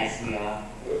how nice we are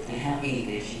and how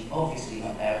English is obviously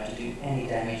not out to do any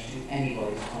damage to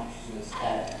anybody's consciousness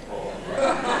at all.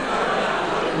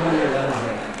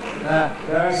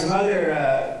 There are some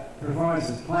other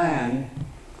performances planned.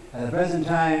 At the present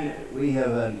time, we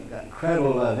have an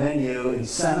incredible venue in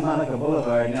Santa Monica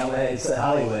Boulevard in LA. It's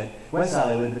Hollywood, West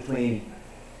Hollywood, between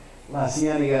La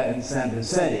Cienega and San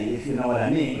Vicente, if you know what I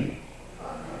mean.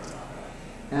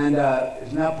 And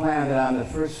it's now planned that on the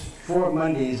first 4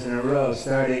 Mondays in a row,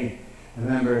 starting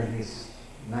November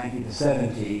 19th to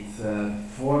 17th,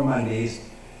 4 Mondays,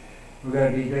 we're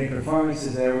going to be doing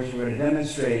performances there, which we're going to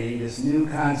demonstrating this new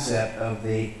concept of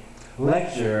the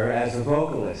lecturer as a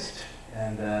vocalist.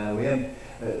 And we have,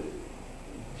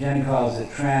 Jen calls it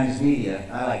transmedia.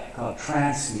 I like to call it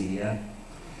transmedia.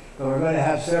 But we're going to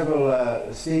have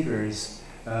several speakers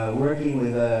working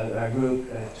with our group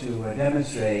to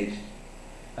demonstrate.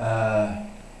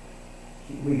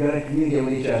 We got to communicate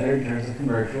with each other in terms of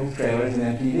commercials, trailers,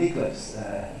 and MTV clips.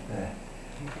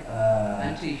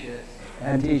 And t-shirts.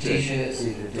 And t-shirts. T-shirts,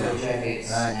 Yeah. jackets,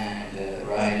 Right. and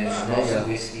riders, lots of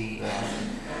whiskey,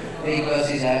 big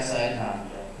buses outside home.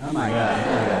 Oh my God. Oh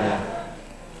my God. Yeah.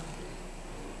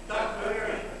 Dr.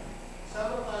 Leary,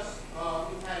 some of us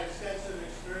who've had extensive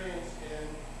experience in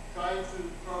trying to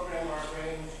program our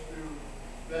brains through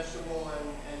vegetable and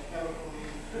chemical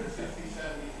needs through the 60s,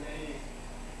 70s, and 80s,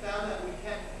 found that we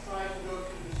kept trying to go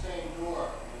through the same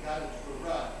door and got into a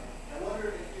rut. I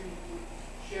wonder if you would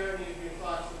share any of your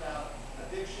thoughts about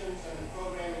addictions and the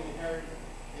programming inherent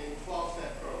in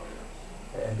 12-step programs.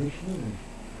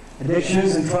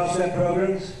 Addictions and 12-step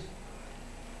programs?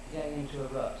 Getting into a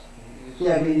rut.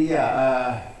 Yeah, I mean,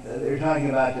 they're talking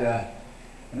about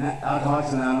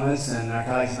Alcoholics Anonymous and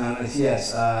Narcotics Anonymous.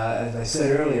 Yes, as I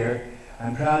said earlier,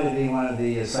 I'm proud to be one of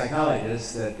the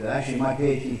psychologists that actually my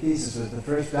PhD thesis was the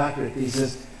first doctorate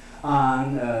thesis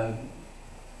on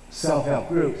self-help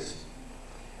groups.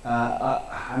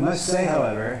 I must say,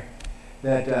 however,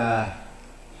 that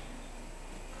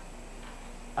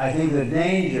I think the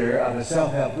danger of a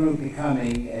self-help group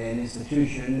becoming an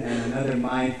institution and another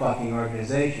mind-fucking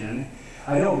organization,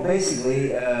 I don't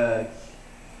basically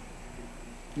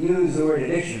use the word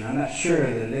addiction. I'm not sure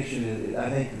that addiction is, I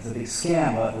think it's a big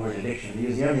scam about the word addiction. You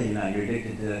use everything now. You're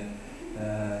addicted to,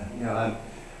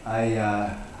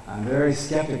 I'm very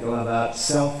skeptical about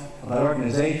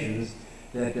organizations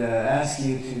that ask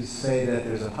you to say that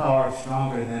there's a power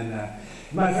stronger than,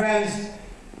 my friends,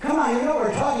 come on, you know what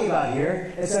we're talking about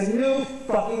here. It's a new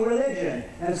fucking religion,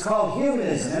 and it's called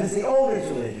humanism, and it's the oldest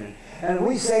religion. And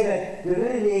we say that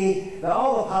divinity, that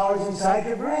all the power is inside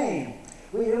your brain.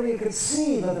 We don't even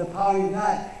conceive of the power you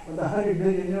got with 100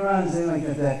 billion neurons and like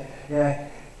that.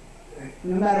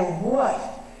 No matter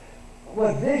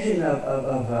what vision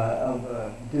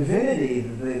of divinity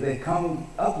they come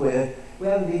up with, we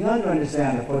haven't begun to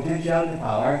understand the potentiality and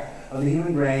power of the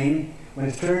human brain when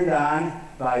it's turned on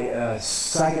by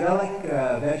psychedelic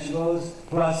vegetables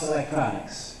plus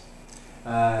electronics.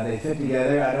 They fit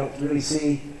together. I don't really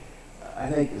see, I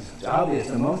think it's obvious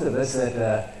to most of us that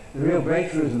the real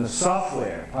breakthroughs in the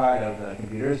software part of the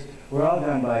computers were all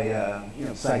done by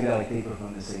psychedelic people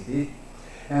from the 60s.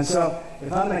 And so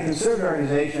if I'm in a conservative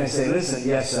organization, I say, listen,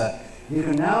 yes, you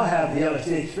can now have the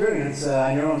LSD experience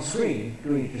on your own screen,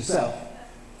 doing it yourself.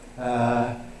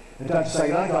 I talked to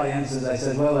psychedelic audiences, I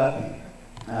said, well,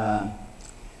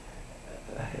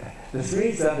 the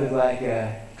screen stuff is like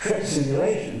trip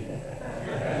simulation.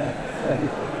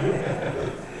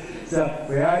 So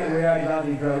we are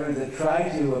developing programs that try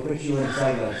to put you in a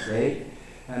psychedelic state,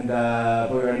 and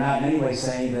we are not in any way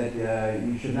saying that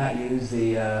you should not use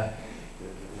the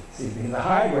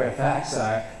hardware facts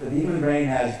are that the human brain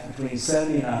has between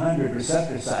 70 and 100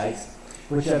 receptor sites,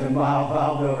 which have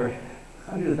evolved over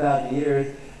hundreds of thousands of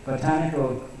years.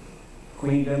 Botanical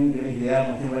queendom, giving the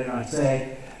album, what you want to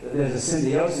say, there's a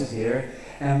symbiosis here,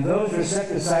 and those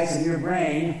receptor sites in your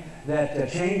brain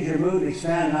that change your mood,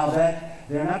 expand, and all that,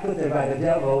 they're not put there by the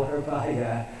devil or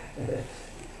by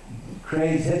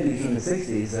crazed hippies from the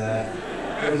 60s.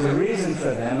 There's a reason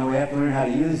for them, and we have to learn how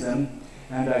to use them.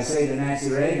 And I say to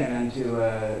Nancy Reagan and to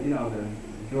to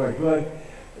George Bush,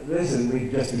 listen,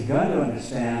 we've just begun to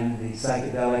understand the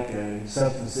psychedelic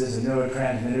substances and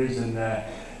neurotransmitters and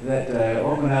that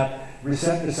open up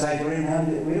receptor sites we don't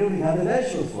even have the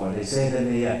vegetables for. They say that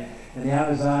in the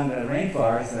Amazon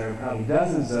rainforest there are probably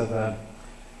dozens of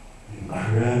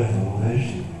incredible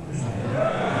vegetables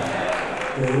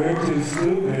that we're too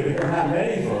stupid or not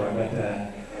ready for. But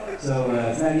so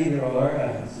it's not either or.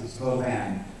 It's both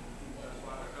and.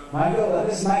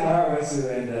 This is Michael Horowitz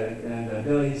and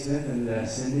Billy Smith and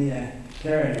Cindy and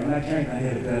Karen. I'm not Karen, I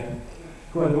hear but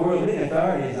who are the world leading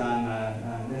authorities on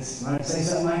this. Want to say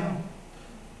something, Michael?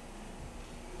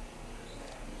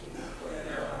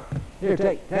 Here,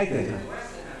 take this.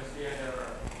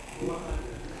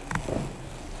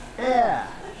 Yeah.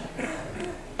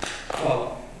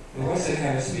 Well, the Western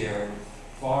Hemisphere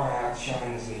far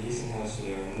outshines the Eastern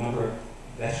Hemisphere in a number of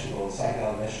vegetables,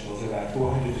 psychedelic vegetables, about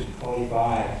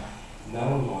 425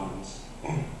 known ones.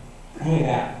 Only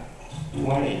about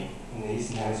 20 in the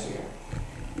Eastern Hemisphere.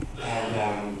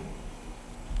 And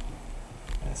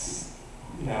that's,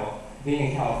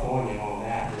 being in California and all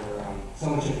that, where so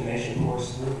much information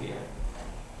pours through here.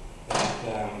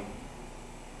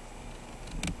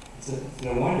 it's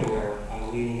no wonder we're on the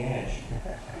leading edge.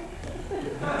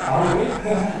 Are we?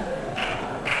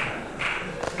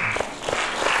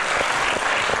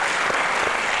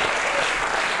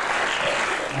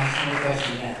 Ask me a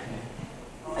question now.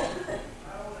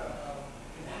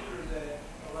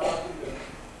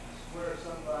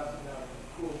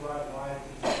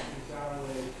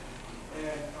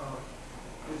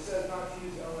 It says not to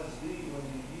use LSD when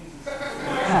you use it.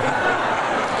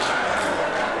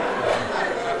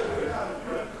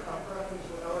 Preference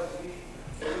for LSD,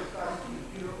 this time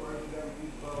computer, or you never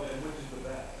use both, and which is the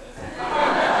best?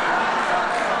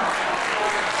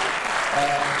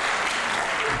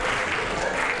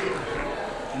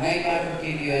 Maybe I can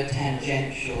give you a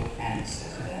tangential answer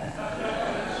to that,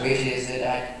 which is that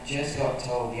I just got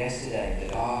told yesterday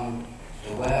that on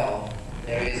the well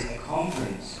there is a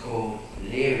conference called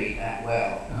Leary at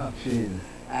Well. Oh, Jesus.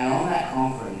 And on that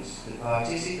conference, the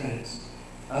participants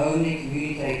only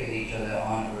communicate with each other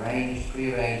on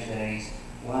pre-arranged days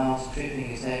whilst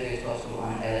tripping as heavily as possible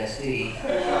on LSD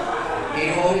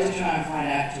in order to try and find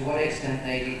out to what extent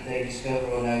they discover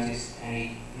or notice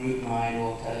any group mind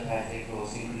or telepathic or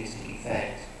synchronistic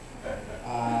effect.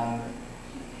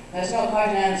 That's not quite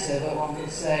an answer, but one could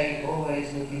say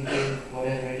always look into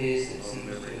whatever it is that seems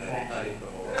to attract you.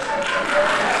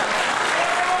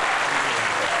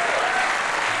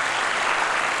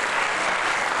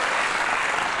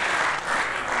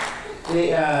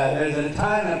 There's a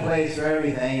time and a place for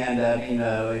everything, and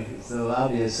it's so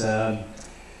obvious.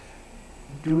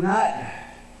 Do not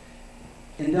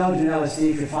indulge in LSD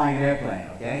if you're flying an airplane,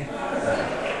 okay?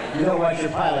 You don't want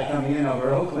your pilot coming in over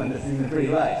Oakland in the pretty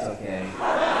lights, okay?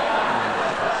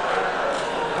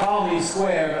 Call me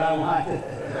square, but I want it.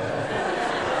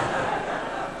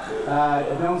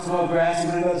 Don't smoke grass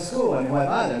when you go to school. I mean, why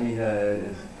bother? I mean,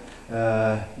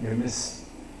 you're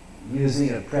misusing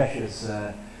a precious.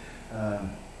 The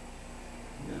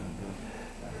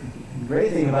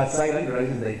great thing about psychedelic drugs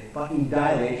is they fucking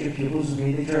dilate your pupils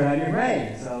and they turn on your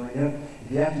brain. So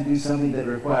if you have to do something that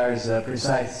requires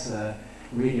precise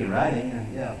reading and writing,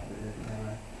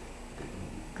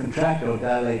 contracto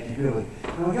dilate your pupils.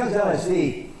 When it comes to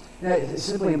LSD, it's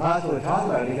simply impossible to talk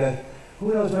about it because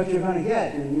who knows what you're going to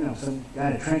get? Some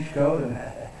kind of trench coat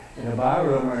in a bar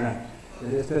room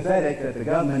it's pathetic that the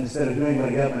government, instead of doing what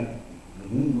a government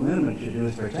minimum should do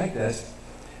is protect us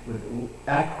with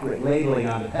accurate labeling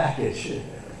on the package.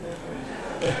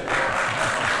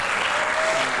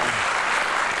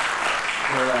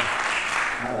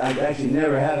 I actually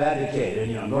never have advocated,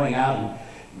 going out and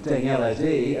taking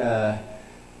LSD. I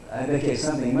advocate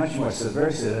something much more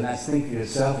subversive, and that's think for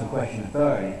yourself and question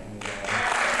authority.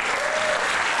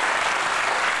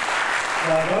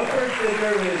 Vote for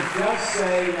sticker is just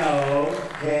say no,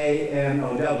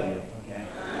 K-N-O-W. Okay.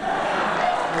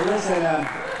 Now listen,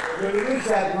 we reach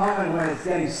that moment when it's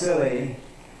getting silly,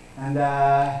 and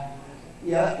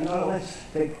let's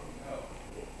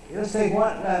take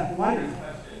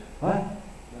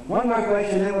one more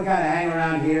question, then we'll kind of hang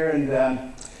around here, and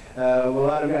we'll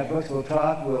autograph books, we'll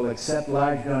talk, we'll accept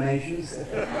large donations,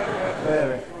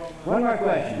 whatever. One more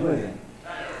question, who is it?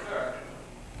 Sir,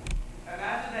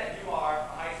 imagine that you are a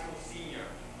high school senior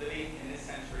living in this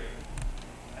century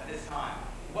at this time.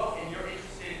 And you're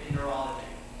interested in neurology.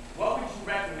 What would you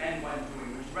recommend when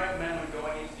doing? Would you recommend when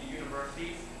going into the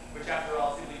universities, which after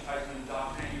all simply tries to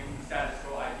indoctrinate you with status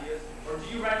quo ideas? Or do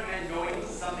you recommend going into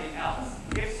something else?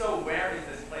 If so, where is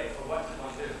this place, or what should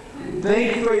one do?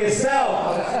 Think for yourself. I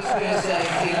was just going to say,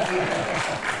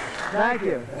 thank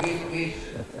you.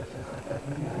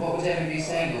 What was everybody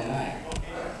saying all night?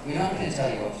 We're not going to tell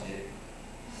you what to do.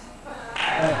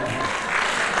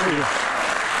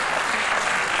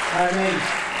 I mean,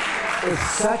 it's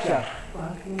such a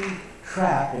fucking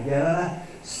trap to get on a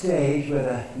stage with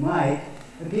a mic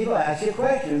and people ask you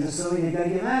questions assuming you're going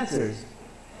to give answers.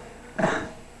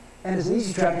 And it's an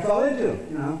easy trap to fall into,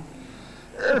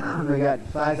 We got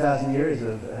 5,000 years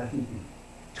of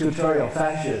tutorial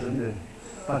fascism to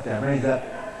fuck their brains up.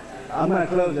 I'm going to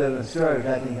close with a story which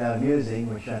I think is amusing,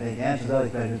 which I think answers all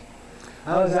these questions.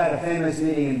 I was at a famous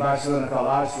meeting in Barcelona called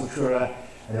Ars Futura,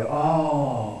 and there were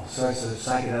all sorts of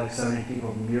psychedelic summoning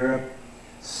people from Europe,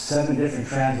 7 different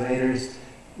translators.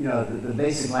 The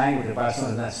basic language of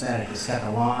Barcelona is not Spanish, it's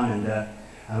Catalan, and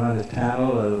I'm on the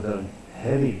panel of the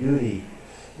heavy-duty,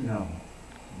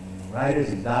 writers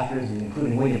and doctors,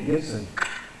 including William Gibson.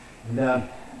 And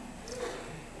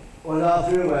went all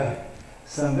through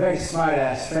some very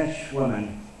smart-ass French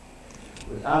woman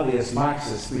with obvious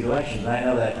Marxist predilections. I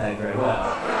know that type very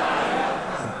well.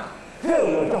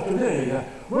 Phil, Dr. Leary,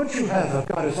 won't you have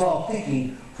got us all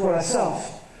thinking for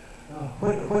ourselves?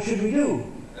 what should we do?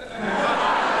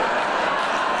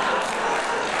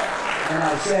 And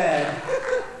I said,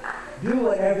 do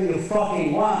whatever you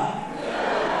fucking want.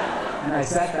 And I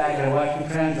sat back and watched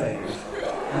the translators.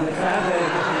 And the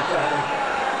translators looked at each other.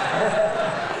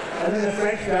 And then the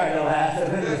French started to laugh,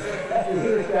 and then the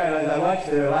English started, as I watched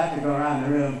their laughter go around the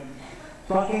room.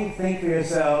 Fucking think for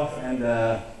yourself, and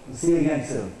we'll see you again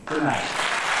soon. Good night.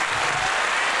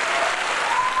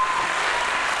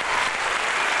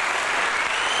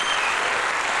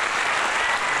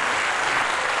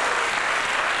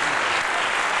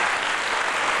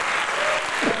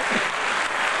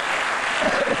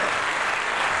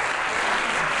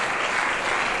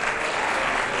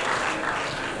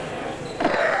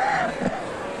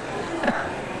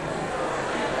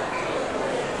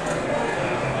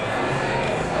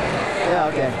 Yeah,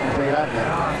 okay. Let's bring it up there.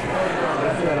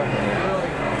 Let's do it up there.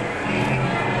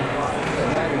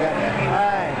 We got that.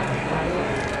 Hi.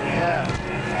 Yeah.